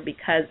cancer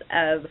because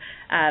of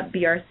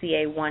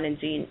BRCA1 and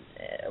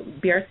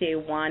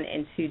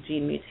 2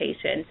 gene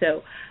mutation.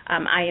 So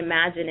I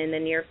imagine in the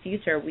near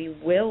future we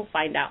will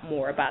find out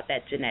more about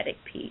that genetic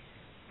piece.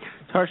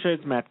 Tarsha,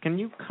 it's Matt. Can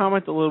you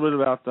comment a little bit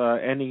about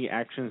any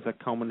actions that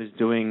Komen is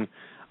doing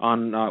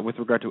on with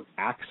regard to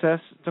access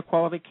to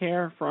quality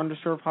care for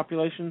underserved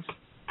populations?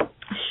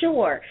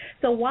 Sure.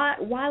 So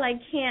while I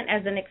can't,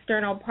 as an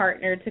external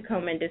partner to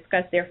Komen,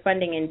 discuss their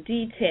funding in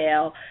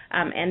detail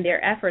and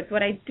their efforts,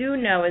 what I do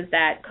know is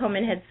that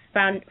Komen has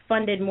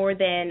funded more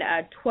than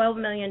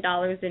 $12 million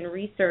in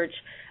research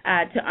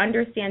to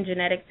understand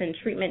genetics and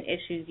treatment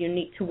issues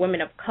unique to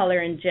women of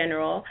color in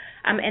general.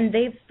 And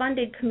they've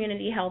funded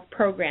community health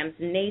programs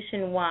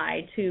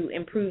nationwide to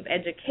improve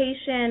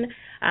education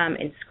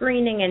and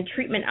screening and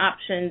treatment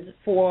options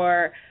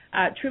for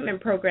treatment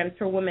programs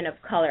for women of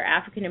color,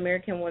 African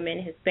American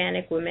women,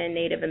 Hispanic women,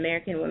 Native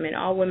American women,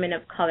 all women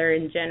of color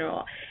in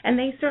general. And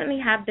they certainly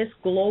have this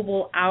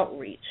global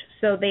outreach.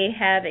 So they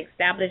have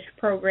established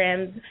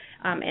programs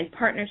and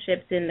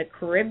partnerships in the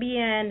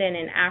Caribbean and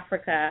in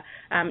Africa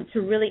to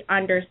really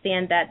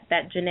understand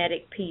that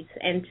genetic piece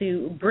and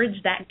to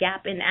bridge that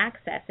gap in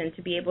access and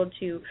to be able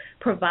to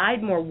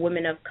provide more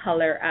women of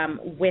color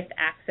with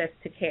access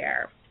to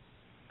care.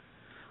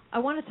 I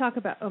want to talk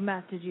about. Oh,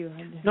 Matt, did you?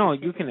 No,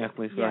 you can ask,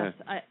 please. Go ahead.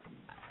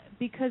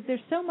 Because there's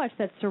so much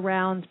that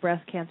surrounds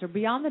breast cancer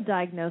beyond the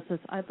diagnosis.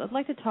 I'd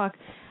like to talk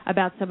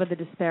about some of the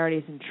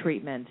disparities in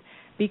treatment.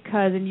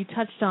 Because, and you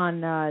touched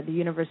on the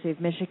University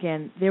of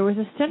Michigan, there was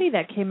a study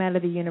that came out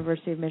of the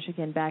University of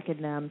Michigan back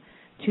in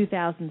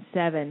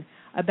 2007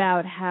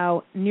 about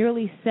how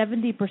nearly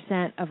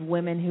 70% of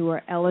women who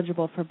are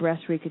eligible for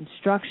breast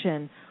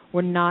reconstruction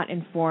were not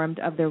informed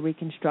of their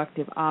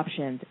reconstructive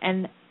options.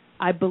 And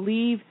I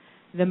believe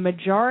the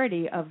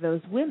majority of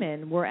those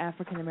women were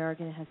African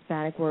American and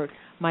Hispanic, were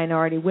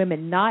minority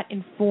women, not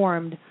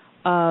informed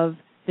of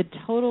the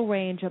total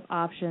range of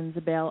options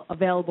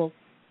available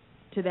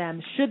to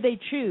them should they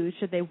choose,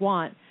 should they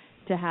want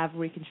to have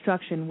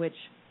reconstruction, which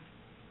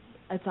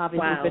it's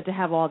obviously good to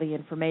have all the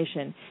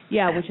information.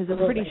 Yeah, which is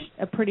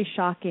a pretty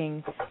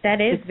shocking. That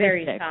is statistic.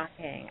 very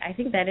shocking. I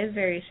think that is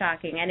very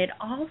shocking, and it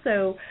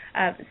also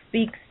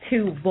speaks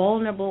to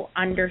vulnerable,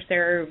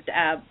 underserved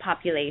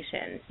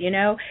populations. You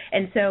know,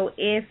 and so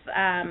if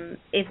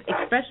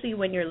especially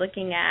when you're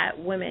looking at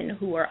women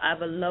who are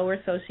of a lower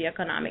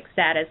socioeconomic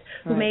status,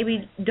 who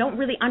maybe don't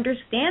really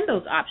understand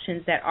those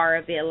options that are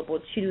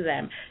available to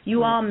them.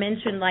 You all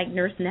mentioned like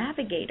nurse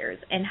navigators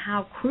and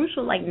how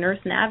crucial like nurse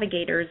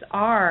navigators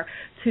are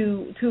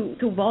to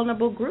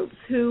vulnerable groups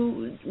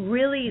who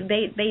really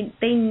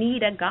they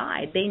need a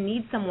guide. They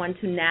need someone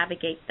to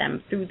navigate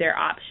them through their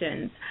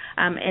options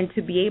and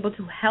to be able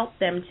to help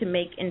them to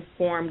make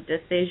informed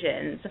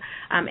decisions.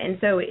 And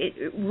so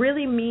it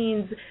really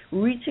means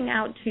reaching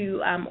out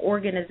to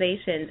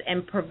organizations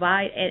and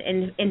provide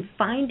and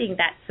finding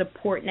that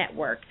support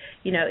network.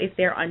 You know, if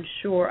they're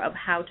unsure of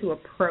how to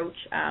approach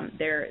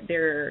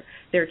their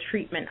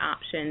treatment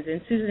options.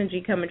 And Susan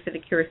G. Komen for the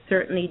Cure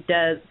certainly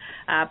does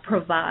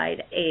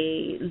provide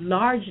a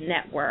large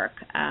network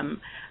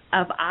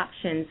of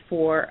options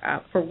for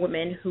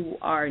women who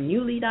are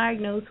newly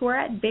diagnosed, who are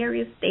at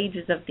various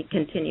stages of the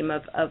continuum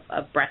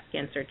of breast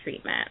cancer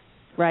treatment.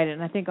 Right,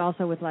 and I think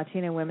also with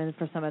Latina women,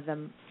 for some of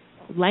them,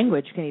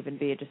 language can even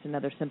be just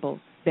another simple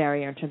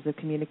barrier in terms of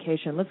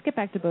communication. Let's get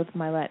back to both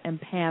Mylette and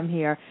Pam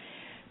here.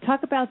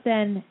 Talk about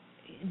then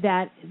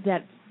that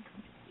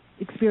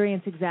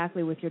experience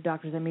exactly with your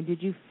doctors. I mean,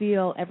 did you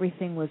feel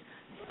everything was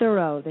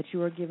thorough, that you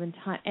were given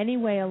time, any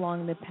way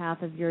along the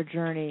path of your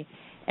journey,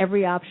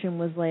 every option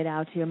was laid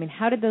out to you? I mean,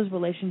 how did those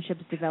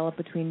relationships develop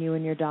between you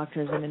and your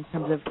doctors, and in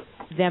terms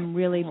of them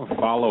really...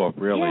 follow-up,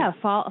 really. Yeah,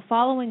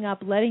 following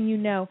up, letting you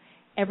know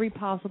every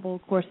possible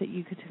course that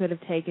you could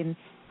have taken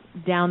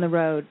down the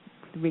road,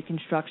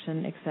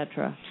 reconstruction,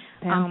 etc.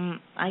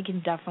 I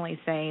can definitely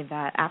say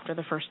that after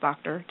the first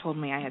doctor told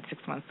me I had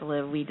 6 months to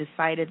live, we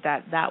decided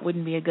that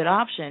wouldn't be a good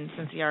option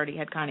since he already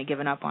had kind of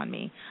given up on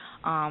me.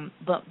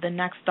 But the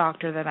next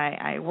doctor that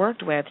I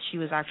worked with, she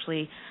was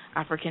actually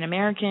African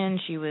American.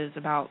 She was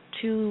about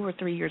 2 or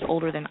 3 years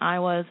older than I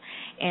was,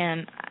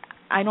 and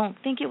I don't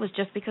think it was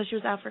just because she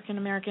was African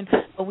American,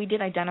 but we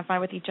did identify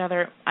with each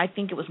other. I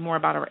think it was more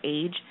about our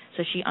age,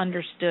 so she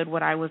understood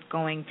what I was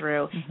going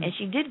through, and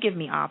she did give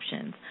me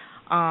options.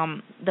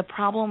 The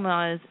problem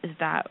is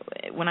that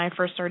when I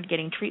first started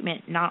getting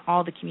treatment, not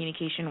all the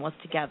communication was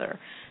together.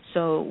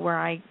 So where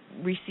I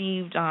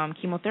received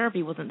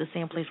chemotherapy wasn't the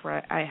same place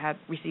where I had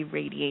received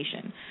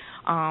radiation.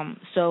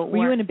 So were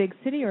you in a big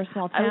city or a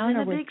small town? I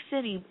was in a big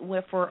city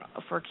for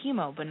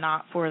chemo, but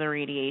not for the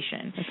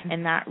radiation. Okay.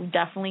 And that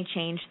definitely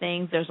changed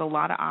things. There's a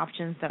lot of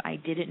options that I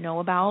didn't know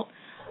about,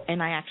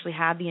 and I actually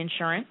had the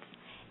insurance,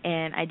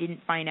 and I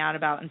didn't find out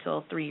about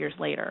until 3 years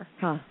later.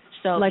 Huh.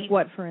 So like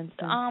what, for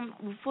instance?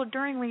 For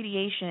during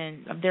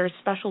radiation, there's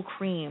special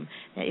cream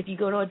that if you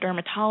go to a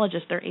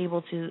dermatologist, they're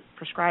able to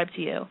prescribe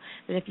to you.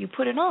 That if you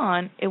put it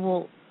on, it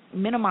will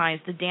minimize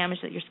the damage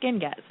that your skin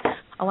gets.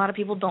 A lot of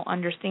people don't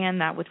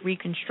understand that with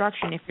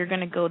reconstruction, if you're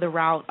going to go the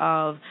route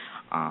of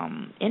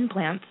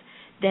implants,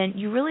 then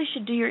you really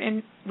should do your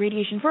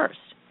radiation first.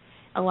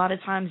 A lot of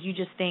times you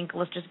just think,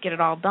 let's just get it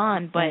all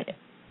done, but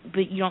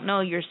you don't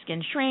know your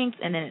skin shrinks,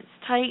 and then it's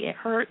tight, it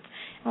hurts.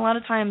 And a lot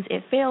of times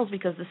it fails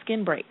because the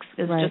skin breaks.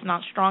 It's just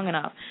not strong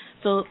enough.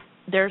 So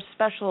there's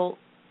special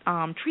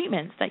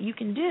treatments that you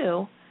can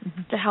do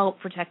to help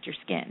protect your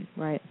skin.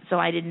 Right. So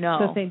I didn't know.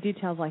 So saying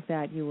details like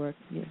that, you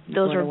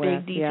those are aware.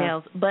 big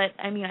details. Yeah.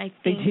 But I mean, I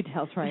think big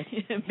details, right?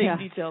 big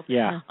details.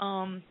 Yeah.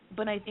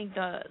 But I think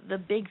the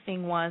big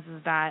thing is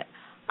that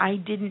I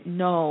didn't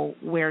know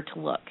where to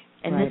look,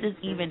 and right. this is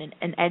even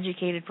an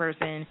educated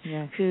person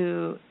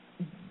who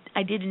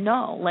I didn't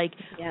know. Like,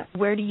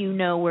 where do you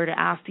know where to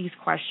ask these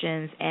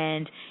questions?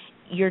 And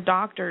your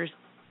doctors,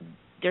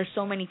 there's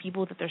so many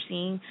people that they're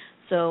seeing,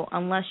 so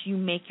unless you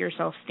make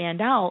yourself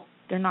stand out,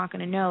 they're not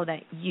going to know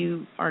that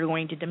you are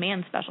going to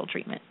demand special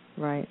treatment.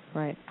 Right,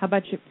 right. How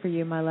about for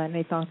you, Mylette?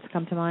 Any thoughts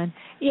come to mind?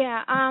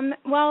 Yeah,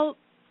 well,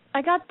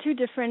 I got two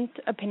different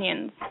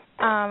opinions.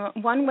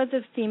 One was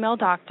a female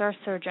doctor,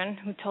 surgeon,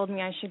 who told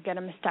me I should get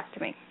a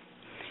mastectomy.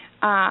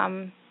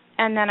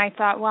 And then I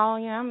thought, well,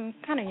 I'm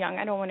kind of young.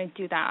 I don't want to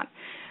do that.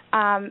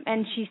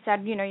 And she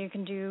said, you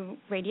can do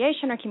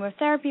radiation or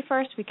chemotherapy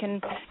first. We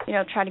can,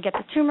 try to get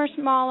the tumor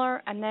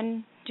smaller and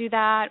then do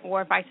that,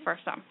 or vice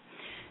versa.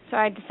 So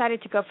I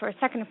decided to go for a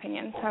second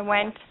opinion. So I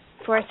went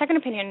for a second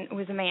opinion. It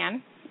was a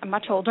man, a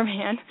much older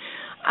man.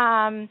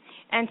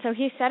 And so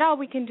he said,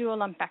 we can do a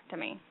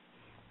lumpectomy.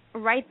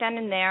 Right then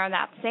and there,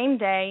 that same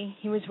day,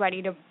 he was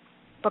ready to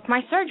book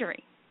my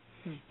surgery.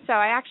 So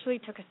I actually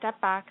took a step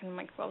back, and I'm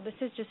like, well, this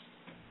is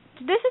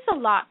a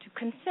lot to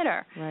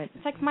consider. Right.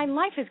 It's like my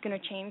life is going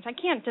to change. I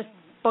can't just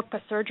book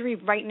a surgery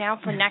right now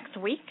for next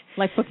week.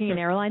 Like booking an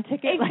airline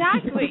ticket?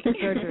 Exactly. Like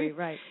surgery,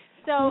 right.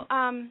 So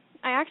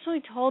I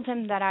actually told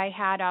him that I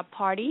had a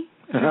party.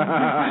 It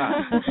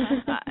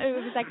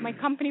was like my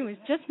company was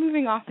just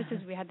moving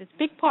offices. We had this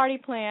big party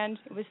planned.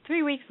 It was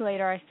 3 weeks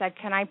later. I said,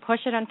 can I push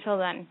it until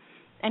then?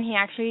 And he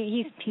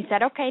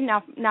said, okay,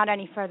 not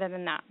any further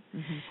than that.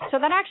 Mm-hmm. So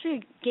that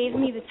actually gave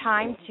me the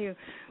time to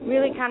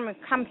really kind of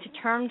come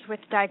to terms with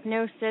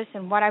diagnosis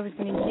and what I was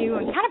going to do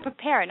and kind of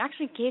prepare. It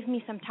actually gave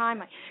me some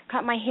time. I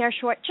cut my hair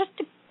short just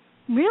to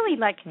really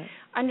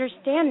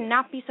understand and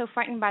not be so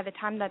frightened by the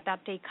time that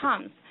day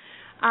comes,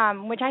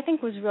 which I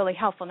think was really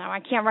helpful. Now,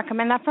 I can't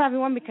recommend that for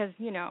everyone because,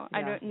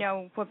 I don't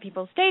know what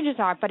people's stages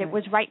are, but it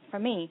was right for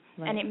me,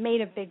 and it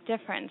made a big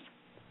difference.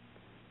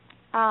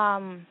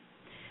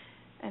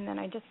 And then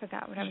I just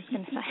forgot what I was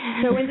going to say.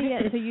 So in the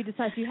end, so you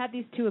decided, you had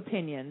these two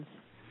opinions.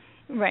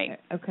 Right.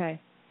 Okay.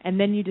 And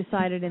then you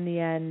decided in the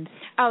end.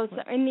 So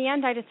in the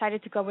end, I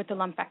decided to go with the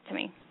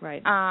lumpectomy.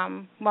 Right.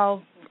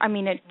 Well, I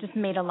mean, it just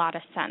made a lot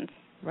of sense.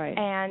 Right.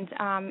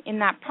 And in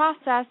that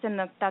process, in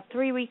that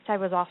 3 weeks, I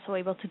was also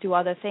able to do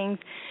other things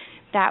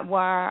that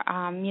were,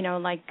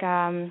 like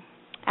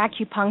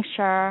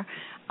acupuncture.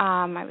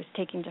 I was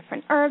taking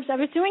different herbs. I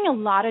was doing a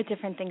lot of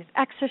different things,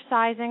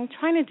 exercising,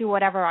 trying to do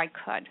whatever I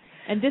could.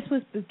 And this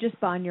was just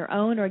on your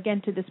own, or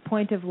again to this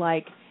point of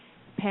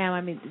Pam,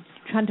 I mean,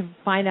 trying to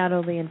find out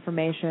all the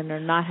information or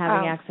not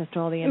having access to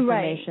all the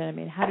information. Right. I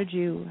mean, how did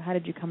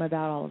you come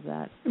about all of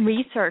that?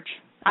 Research.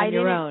 On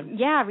your own?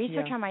 Yeah,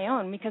 research on my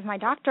own, because my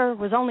doctor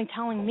was only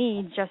telling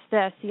me just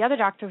this. The other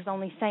doctor was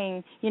only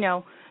saying,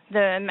 the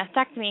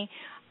mastectomy.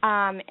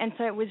 And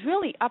so it was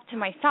really up to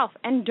myself.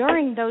 And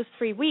during those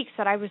 3 weeks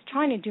that I was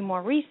trying to do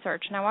more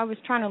research, now I was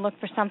trying to look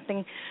for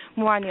something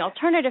more on the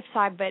alternative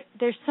side, but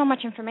there's so much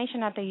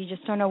information out there you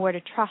just don't know where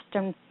to trust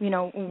and,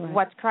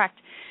 what's correct.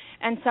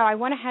 And so I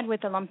went ahead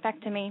with the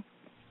lumpectomy.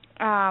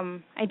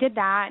 I did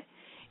that.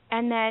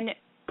 And then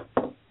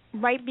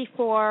right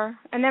before,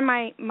 and then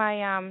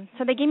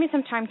so they gave me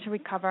some time to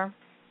recover.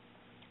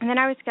 And then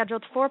I was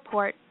scheduled for a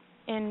port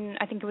in,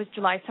 I think it was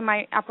July. So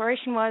my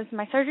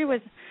surgery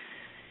was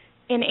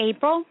in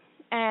April,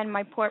 and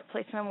my port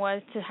placement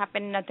was to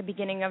happen at the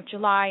beginning of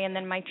July, and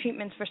then my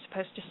treatments were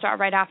supposed to start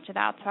right after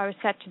that. So I was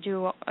set to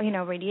do,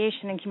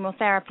 radiation and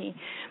chemotherapy.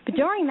 But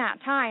during that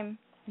time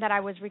that I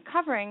was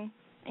recovering,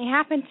 I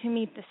happened to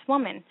meet this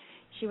woman.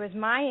 She was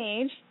my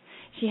age.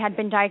 She had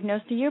been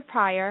diagnosed a year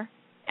prior,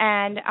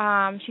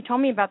 and she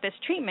told me about this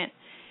treatment.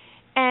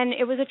 And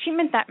it was a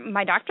treatment that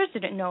my doctors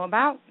didn't know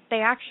about.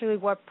 They actually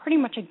were pretty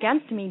much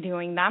against me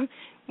doing them.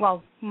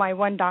 Well, my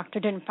one doctor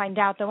didn't find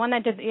out. The one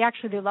that did the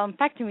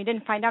lumpectomy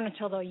didn't find out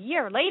until a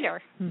year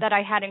later that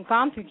I hadn't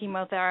gone through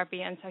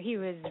chemotherapy, and so he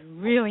was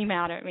really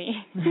mad at me.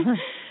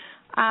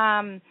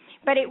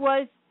 But it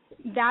was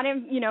that,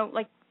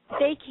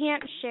 they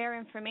can't share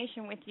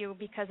information with you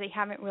because they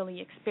haven't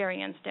really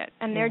experienced it.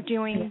 And they're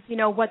doing,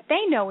 what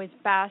they know is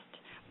best,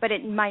 but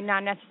it might not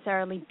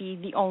necessarily be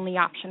the only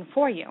option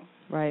for you.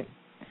 Right.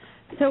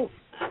 So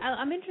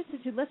I'm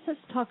interested to, let's just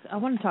talk, I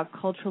want to talk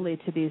culturally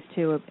to these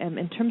two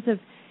in terms of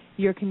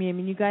your community. I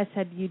mean, you guys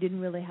said you didn't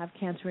really have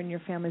cancer in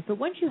your families, but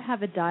once you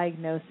have a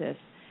diagnosis,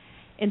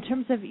 in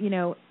terms of,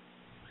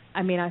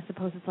 I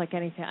suppose it's like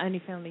any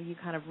family you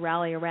kind of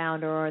rally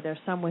around, or are there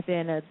some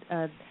within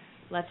a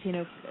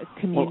Latino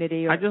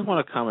community? Well, I just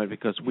want to comment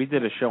because we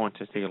did a show on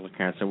testicular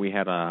cancer. We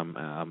had a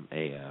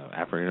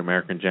African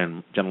American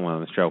gentleman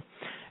on the show,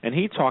 and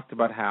he talked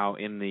about how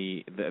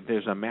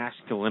there's a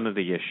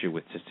masculinity issue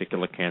with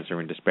testicular cancer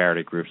in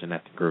disparity groups and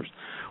ethnic groups,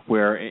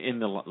 where in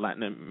the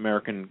Latin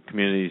American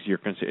communities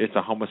it's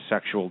a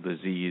homosexual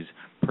disease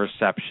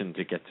perception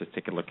to get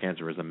testicular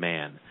cancer as a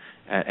man.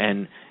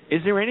 And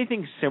is there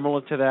anything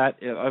similar to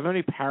that? Are there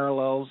any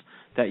parallels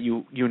that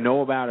you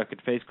know about or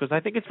could face? Because I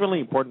think it's really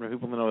important for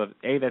people to know that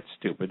A, that's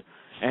stupid,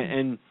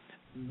 and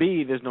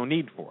B, there's no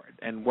need for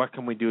it. And what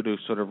can we do to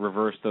sort of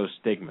reverse those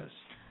stigmas?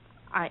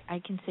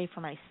 I can say for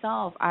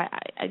myself, I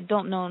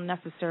don't know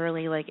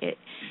necessarily, like,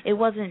 it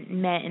wasn't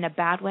meant in a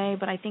bad way,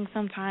 but I think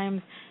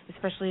sometimes,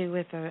 especially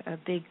with a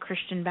big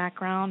Christian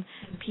background,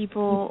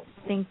 people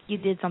think you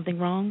did something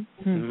wrong.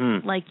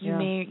 Mm-hmm. Like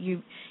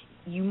you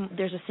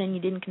there's a sin you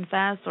didn't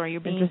confess, or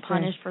you're being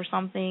punished for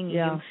something.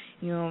 Yeah.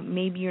 You know,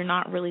 maybe you're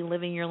not really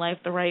living your life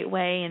the right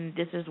way, and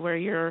this is where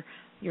your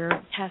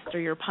test or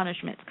your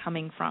punishment's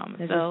coming from.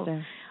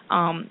 So,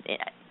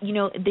 you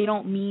know, they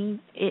don't mean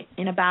it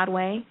in a bad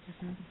way,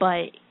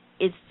 but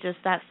it's just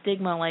that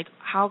stigma, like,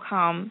 how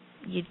come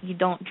you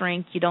don't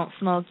drink, you don't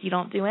smoke, you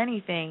don't do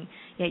anything,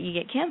 yet you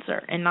get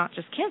cancer, and not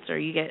just cancer,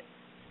 you get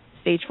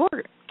stage 4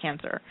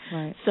 cancer.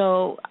 Right.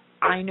 So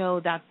I know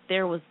that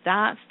there was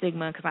that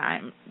stigma,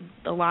 because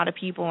a lot of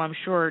people, I'm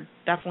sure,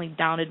 definitely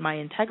doubted my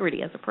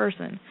integrity as a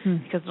person,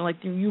 because they're like,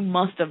 you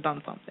must have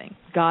done something.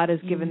 God has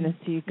given this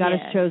to you. God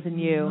has chosen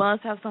you. You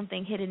must have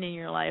something hidden in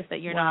your life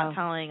that you're not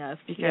telling us,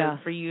 because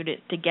for you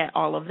to get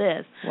all of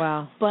this.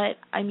 Wow. But,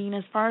 I mean,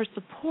 as far as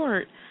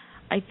support,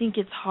 I think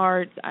it's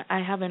hard. I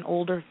have an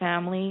older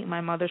family.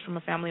 My mother's from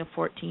a family of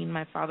 14.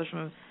 My father's from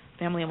a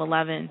family of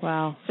 11.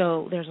 Wow.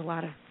 So there's a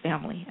lot of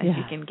family, as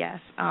you can guess.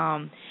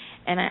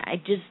 And I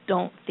just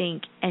don't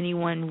think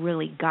anyone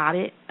really got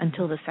it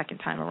until the second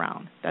time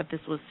around, that this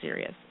was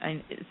serious.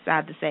 It's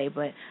sad to say,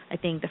 but I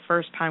think the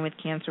first time with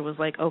cancer was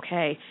like,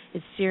 okay,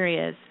 it's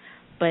serious,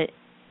 but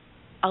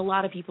a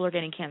lot of people are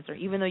getting cancer.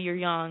 Even though you're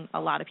young, a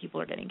lot of people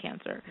are getting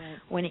cancer. Right.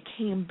 When it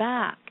came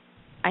back,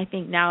 I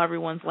think now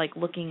everyone's like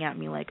looking at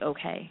me like,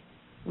 okay,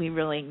 we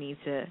really need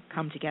to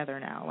come together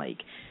now. Like,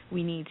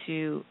 we need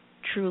to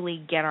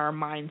truly get our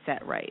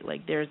mindset right.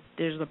 Like, there's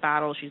a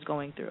battle she's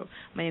going through.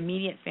 My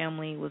immediate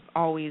family was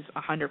always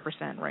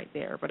 100% right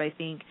there, but I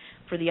think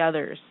for the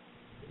others,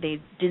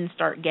 they didn't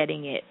start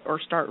getting it or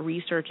start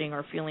researching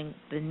or feeling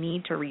the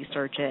need to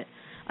research it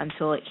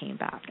until it came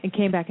back. It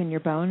came back in your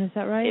bone, is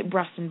that right?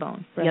 Breast and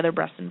bone. The other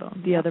breast and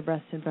bone. The other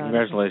breast and bone.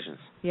 Congratulations.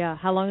 Yeah.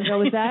 How long ago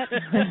was that?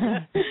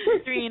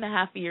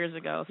 3.5 years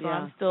ago. So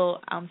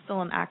I'm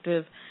still an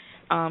active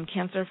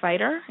cancer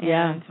fighter,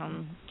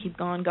 and keep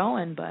going,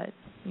 but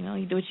you know,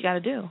 you do what you got to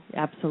do.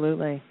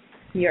 Absolutely.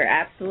 You're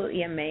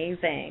absolutely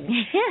amazing.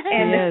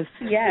 And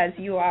yes,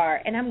 you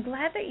are. And I'm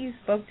glad that you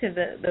spoke to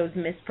those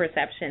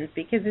misperceptions,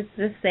 because it's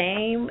the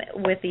same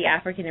with the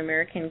African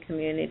American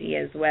community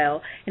as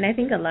well. And I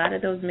think a lot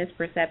of those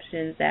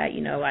misperceptions that,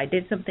 you know, I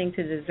did something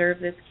to deserve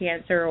this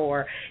cancer,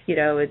 or, you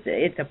know,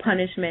 it's a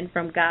punishment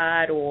from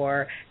God,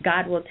 or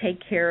God will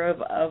take care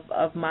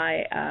of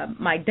my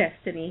my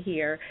destiny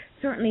here,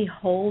 certainly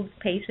holds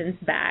patients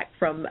back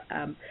from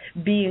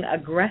being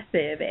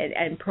aggressive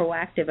and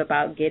proactive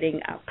about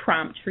getting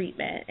prompt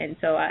treatment. And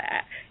so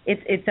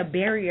it's a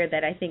barrier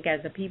that I think as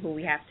a people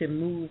we have to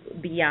move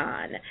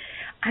beyond.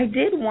 I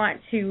did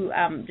want to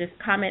just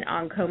comment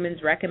on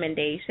Komen's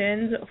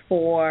recommendations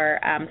for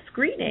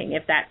screening,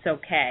 if that's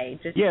okay.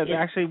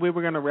 Actually, we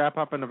were going to wrap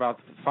up in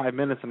about 5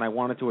 minutes, and I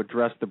wanted to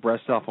address the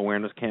breast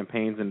self-awareness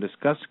campaigns and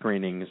discuss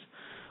screenings,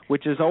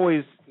 which is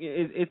always,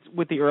 it's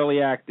with the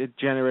Early Act, it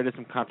generated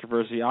some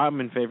controversy. I'm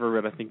in favor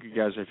of it. I think you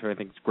guys are too. I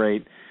think it's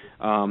great.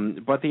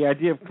 But the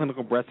idea of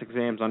clinical breast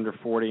exams under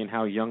 40 and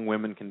how young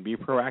women can be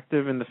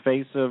proactive in the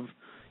face of,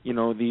 you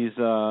know, these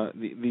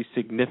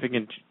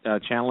significant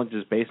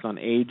challenges based on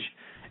age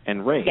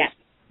and race.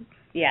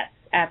 Yes,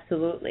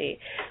 absolutely.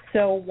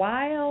 So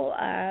while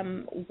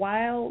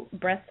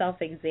breast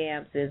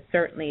self-exams is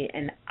certainly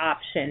an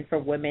option for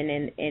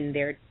women in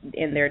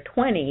their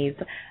 20s,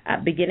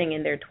 beginning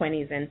in their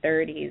 20s and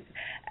 30s,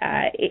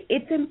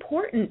 it's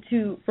important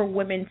for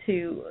women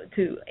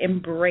to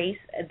embrace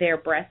their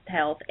breast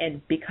health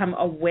and become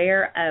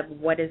aware of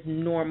what is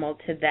normal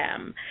to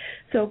them.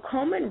 So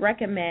Komen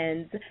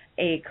recommends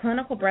a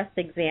clinical breast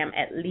exam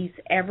at least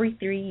every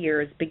 3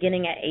 years,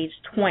 beginning at age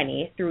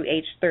 20 through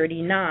age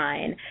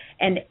 39,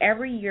 and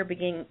every year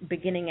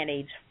beginning at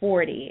age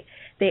 40.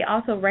 They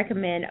also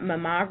recommend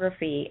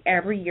mammography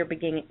every year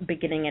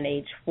beginning at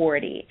age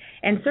 40.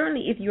 And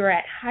certainly if you're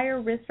at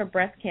higher risk for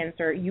breast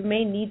cancer, you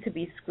may need to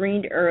be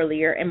screened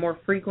earlier and more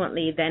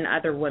frequently than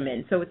other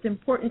women. So it's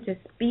important to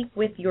speak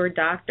with your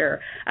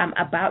doctor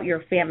about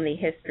your family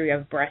history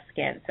of breast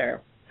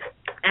cancer.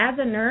 As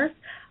a nurse,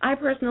 I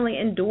personally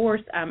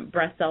endorse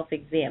breast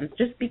self-exams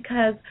just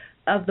because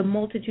of the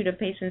multitude of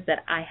patients that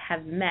I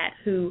have met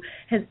who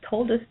has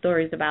told us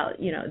stories about,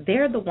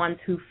 they're the ones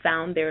who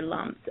found their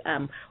lumps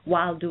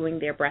while doing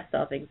their breast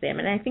self-exam.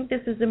 And I think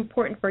this is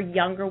important for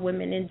younger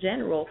women in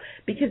general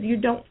because you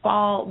don't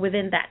fall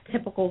within that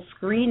typical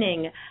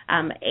screening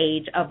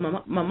age of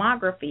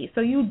mammography.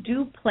 So you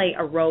do play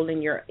a role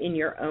in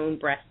your own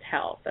breast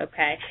health,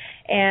 okay?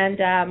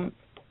 And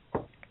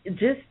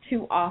just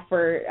to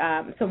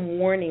offer some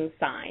warning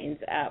signs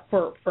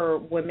for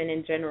women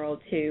in general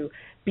to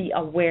be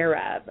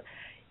aware of.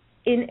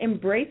 In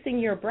embracing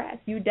your breast,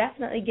 you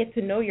definitely get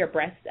to know your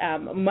breast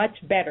much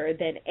better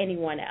than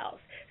anyone else.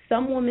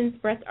 Some women's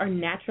breasts are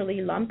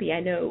naturally lumpy. I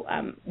know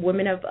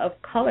women of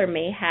color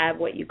may have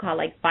what you call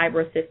like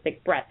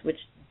fibrocystic breasts, which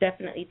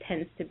definitely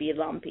tends to be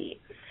lumpy.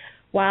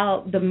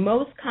 While the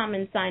most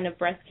common sign of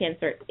breast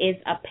cancer is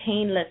a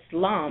painless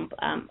lump,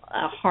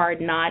 a hard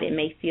knot, it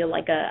may feel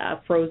like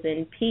a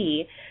frozen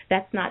pea,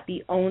 that's not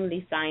the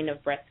only sign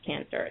of breast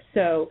cancer.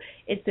 So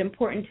it's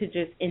important to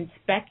just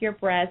inspect your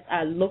breast,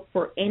 look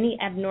for any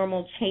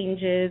abnormal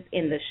changes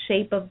in the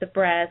shape of the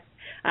breast,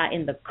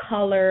 in the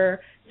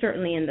color,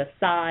 certainly in the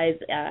size.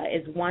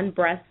 Is one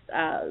breast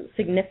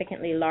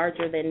significantly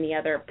larger than the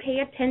other? Pay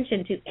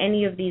attention to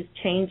any of these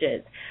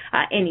changes.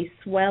 Any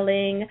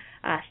swelling,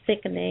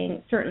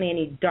 thickening, certainly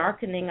any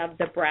darkening of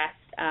the breast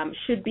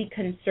should be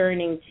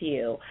concerning to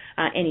you.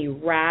 Any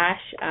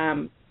rash.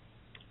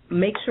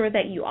 Make sure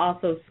that you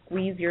also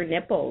squeeze your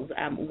nipples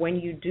when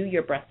you do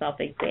your breast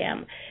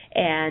self-exam.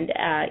 And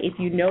if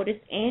you notice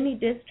any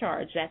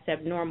discharge that's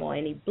abnormal,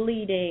 any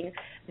bleeding,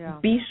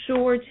 be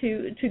sure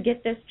to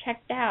get this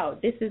checked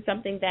out. This is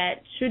something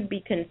that should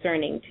be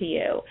concerning to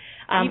you.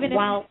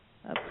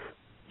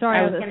 Sorry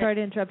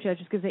to interrupt you. I was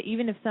just going to say,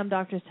 even if some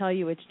doctors tell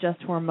you it's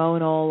just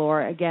hormonal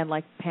or, again,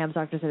 like Pam's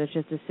doctor said, it's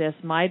just a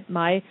cyst,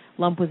 my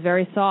lump was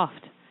very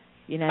soft,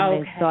 and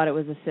they thought it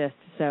was a cyst.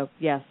 So,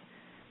 yes.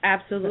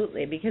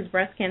 Absolutely, because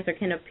breast cancer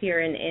can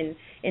appear in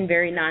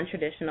very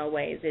non-traditional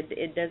ways.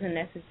 It doesn't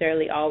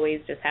necessarily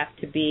always just have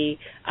to be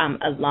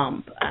a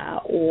lump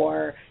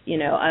or,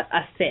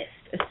 a cyst.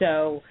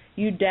 So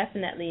you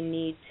definitely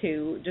need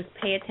to just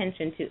pay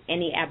attention to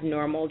any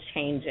abnormal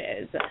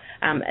changes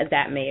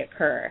that may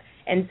occur.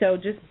 And so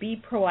just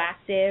be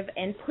proactive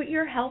and put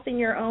your health in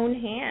your own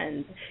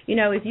hands.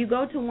 If you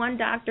go to one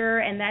doctor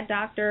and that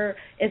doctor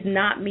is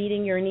not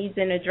meeting your needs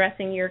and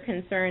addressing your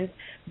concerns,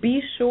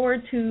 be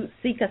sure to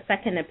seek a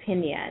second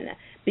opinion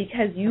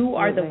because you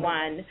are the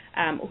one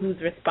who's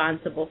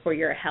responsible for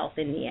your health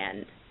in the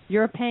end.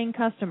 You're a paying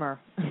customer.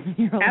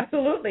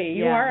 Absolutely.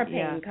 You are a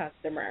paying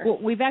customer. Well,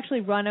 we've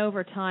actually run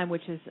over time,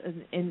 which is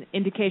an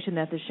indication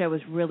that the show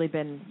has really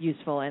been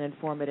useful and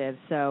informative.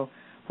 So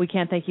we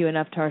can't thank you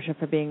enough, Tarsha,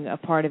 for being a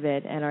part of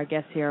it, and our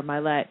guests here,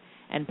 Mylette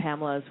and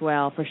Pamela as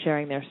well, for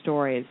sharing their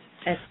stories.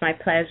 It's my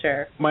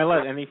pleasure.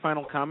 Mylette, any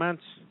final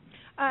comments?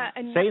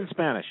 Say in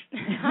Spanish.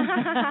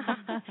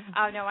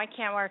 Oh, no, I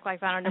can't work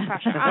like that under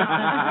pressure.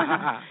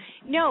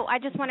 No, I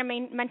just want to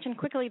mention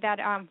quickly that,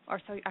 I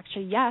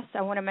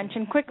want to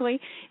mention quickly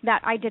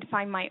that I did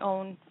find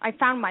I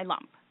found my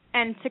lump.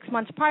 And 6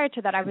 months prior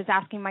to that, I was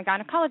asking my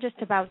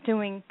gynecologist about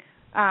doing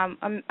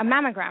a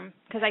mammogram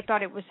because I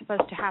thought it was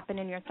supposed to happen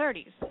in your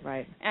 30s.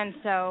 Right. And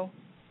so,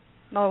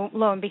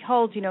 lo and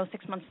behold,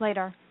 6 months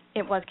later,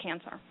 it was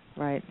cancer.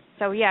 Right.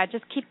 So,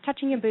 just keep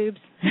touching your boobs.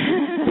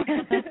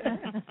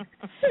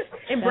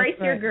 Embrace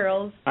your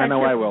girls. I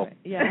know I will.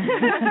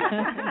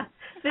 Yeah.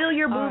 Fill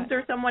your boobs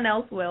or someone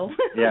else will.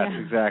 Yes,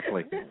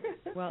 exactly.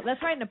 Well,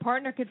 that's right, and a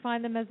partner could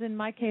find them, as in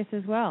my case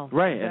as well.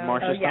 Right, so, and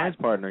Marcia Stein's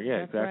partner. Yeah,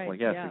 that's exactly. Right.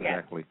 Yes, yeah.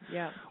 exactly.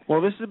 Yeah.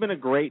 Well, this has been a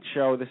great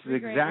show. This is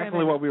Great exactly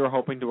women. what we were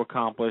hoping to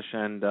accomplish,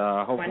 and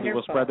hopefully Wonderful.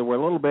 we'll spread the word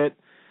a little bit.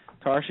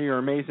 Tarsha, you're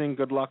amazing.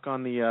 Good luck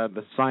on the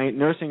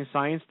nursing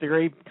science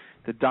degree.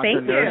 The Dr.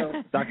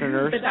 Nurse,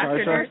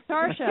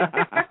 Tarsha.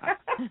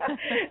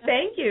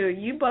 Thank you.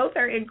 You both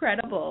are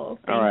incredible.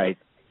 Thank All right.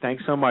 you.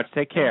 Thanks so much.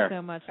 Take care. Thanks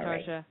so much,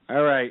 Tarsha.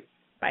 All right.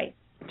 Bye.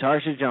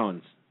 Tarsha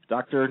Jones,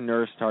 Dr.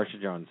 Nurse Tarsha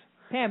Jones.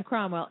 Pam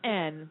Cromwell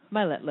and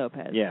Mylette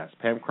Lopez. Yes,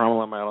 Pam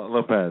Cromwell and Mylette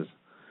Lopez.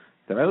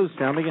 Did I lose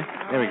sound again?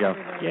 There we go.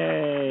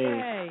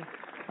 Yay.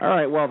 All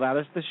right, well, that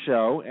is the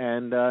show,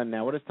 and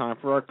now it is time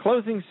for our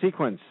closing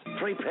sequence.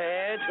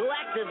 Prepare to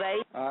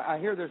activate. I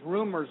hear there's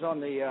rumors on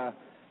the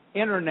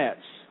internets.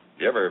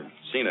 You ever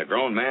seen a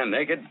grown man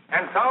naked?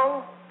 And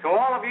so, to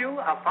all of you,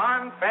 a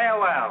fond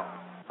farewell.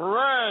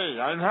 Hooray,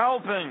 I'm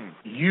helping.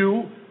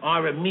 You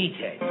are a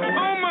meathead.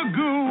 Oh,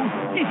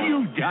 Magoo,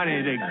 you've done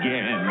it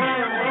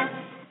again.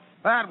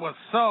 That was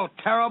so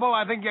terrible,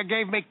 I think you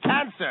gave me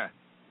cancer.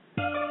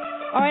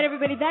 All right,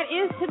 everybody, that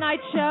is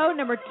tonight's show,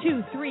 number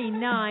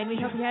 239. We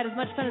hope you had as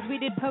much fun as we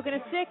did poking a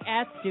stick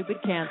at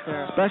Stupid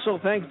Cancer. Special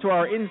thanks to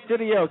our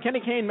in-studio,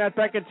 Kenny Kane, Matt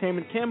Beckett,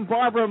 Taman Kim,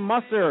 Barbara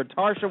Musser,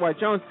 Tarsha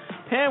White-Jones,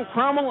 Pam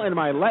Cromwell, and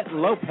Mylette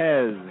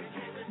Lopez.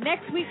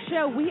 Next week's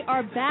show, we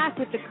are back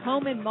with the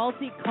Komen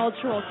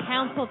Multicultural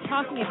Council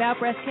talking about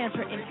breast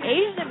cancer in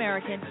Asian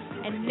American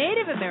and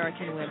Native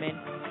American women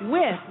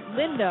with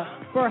Linda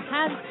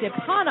Burhan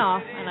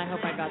Stepanov, and I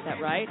hope I got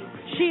that right.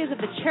 She is of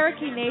the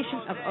Cherokee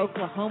Nation of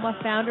Oklahoma,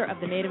 founder of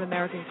the Native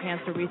American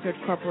Cancer Research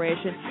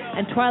Corporation,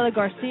 and Twyla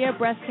Garcia,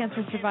 breast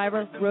cancer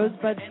survivor,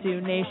 Rosebud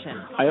Sioux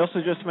Nation. I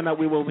also just found out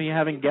we will be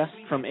having guests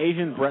from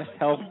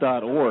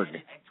AsianBreastHealth.org.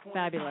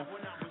 Fabulous.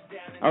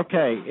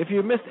 Okay, if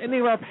you missed any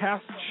of our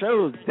past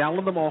shows,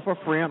 download them all for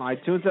free on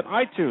iTunes at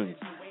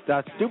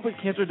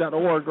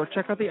iTunes.stupidcancer.org or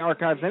check out the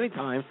archives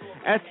anytime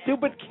at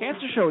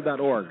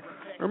stupidcancershow.org.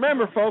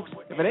 Remember, folks,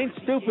 if it ain't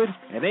stupid,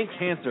 it ain't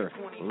cancer.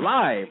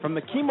 Live from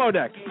the chemo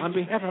deck on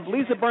behalf of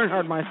Lisa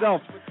Bernhard,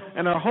 myself,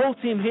 and our whole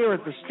team here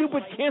at the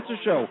Stupid Cancer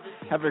Show.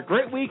 Have a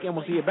great week, and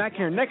we'll see you back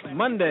here next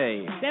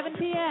Monday. 7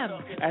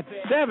 p.m. At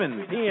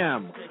 7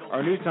 p.m.,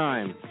 our new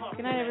time.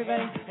 Good night,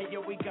 everybody. Hey,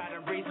 yo, we gotta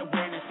raise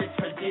awareness. It's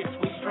for this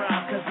we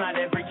strive, because not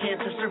every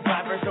cancer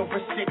survivor's over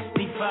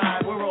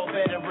 65. We're all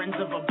veterans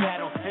of a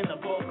battle, and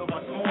the bulk of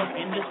us more.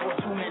 In this world,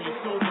 too many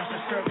soldiers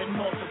are serving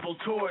multiple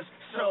tours.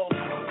 So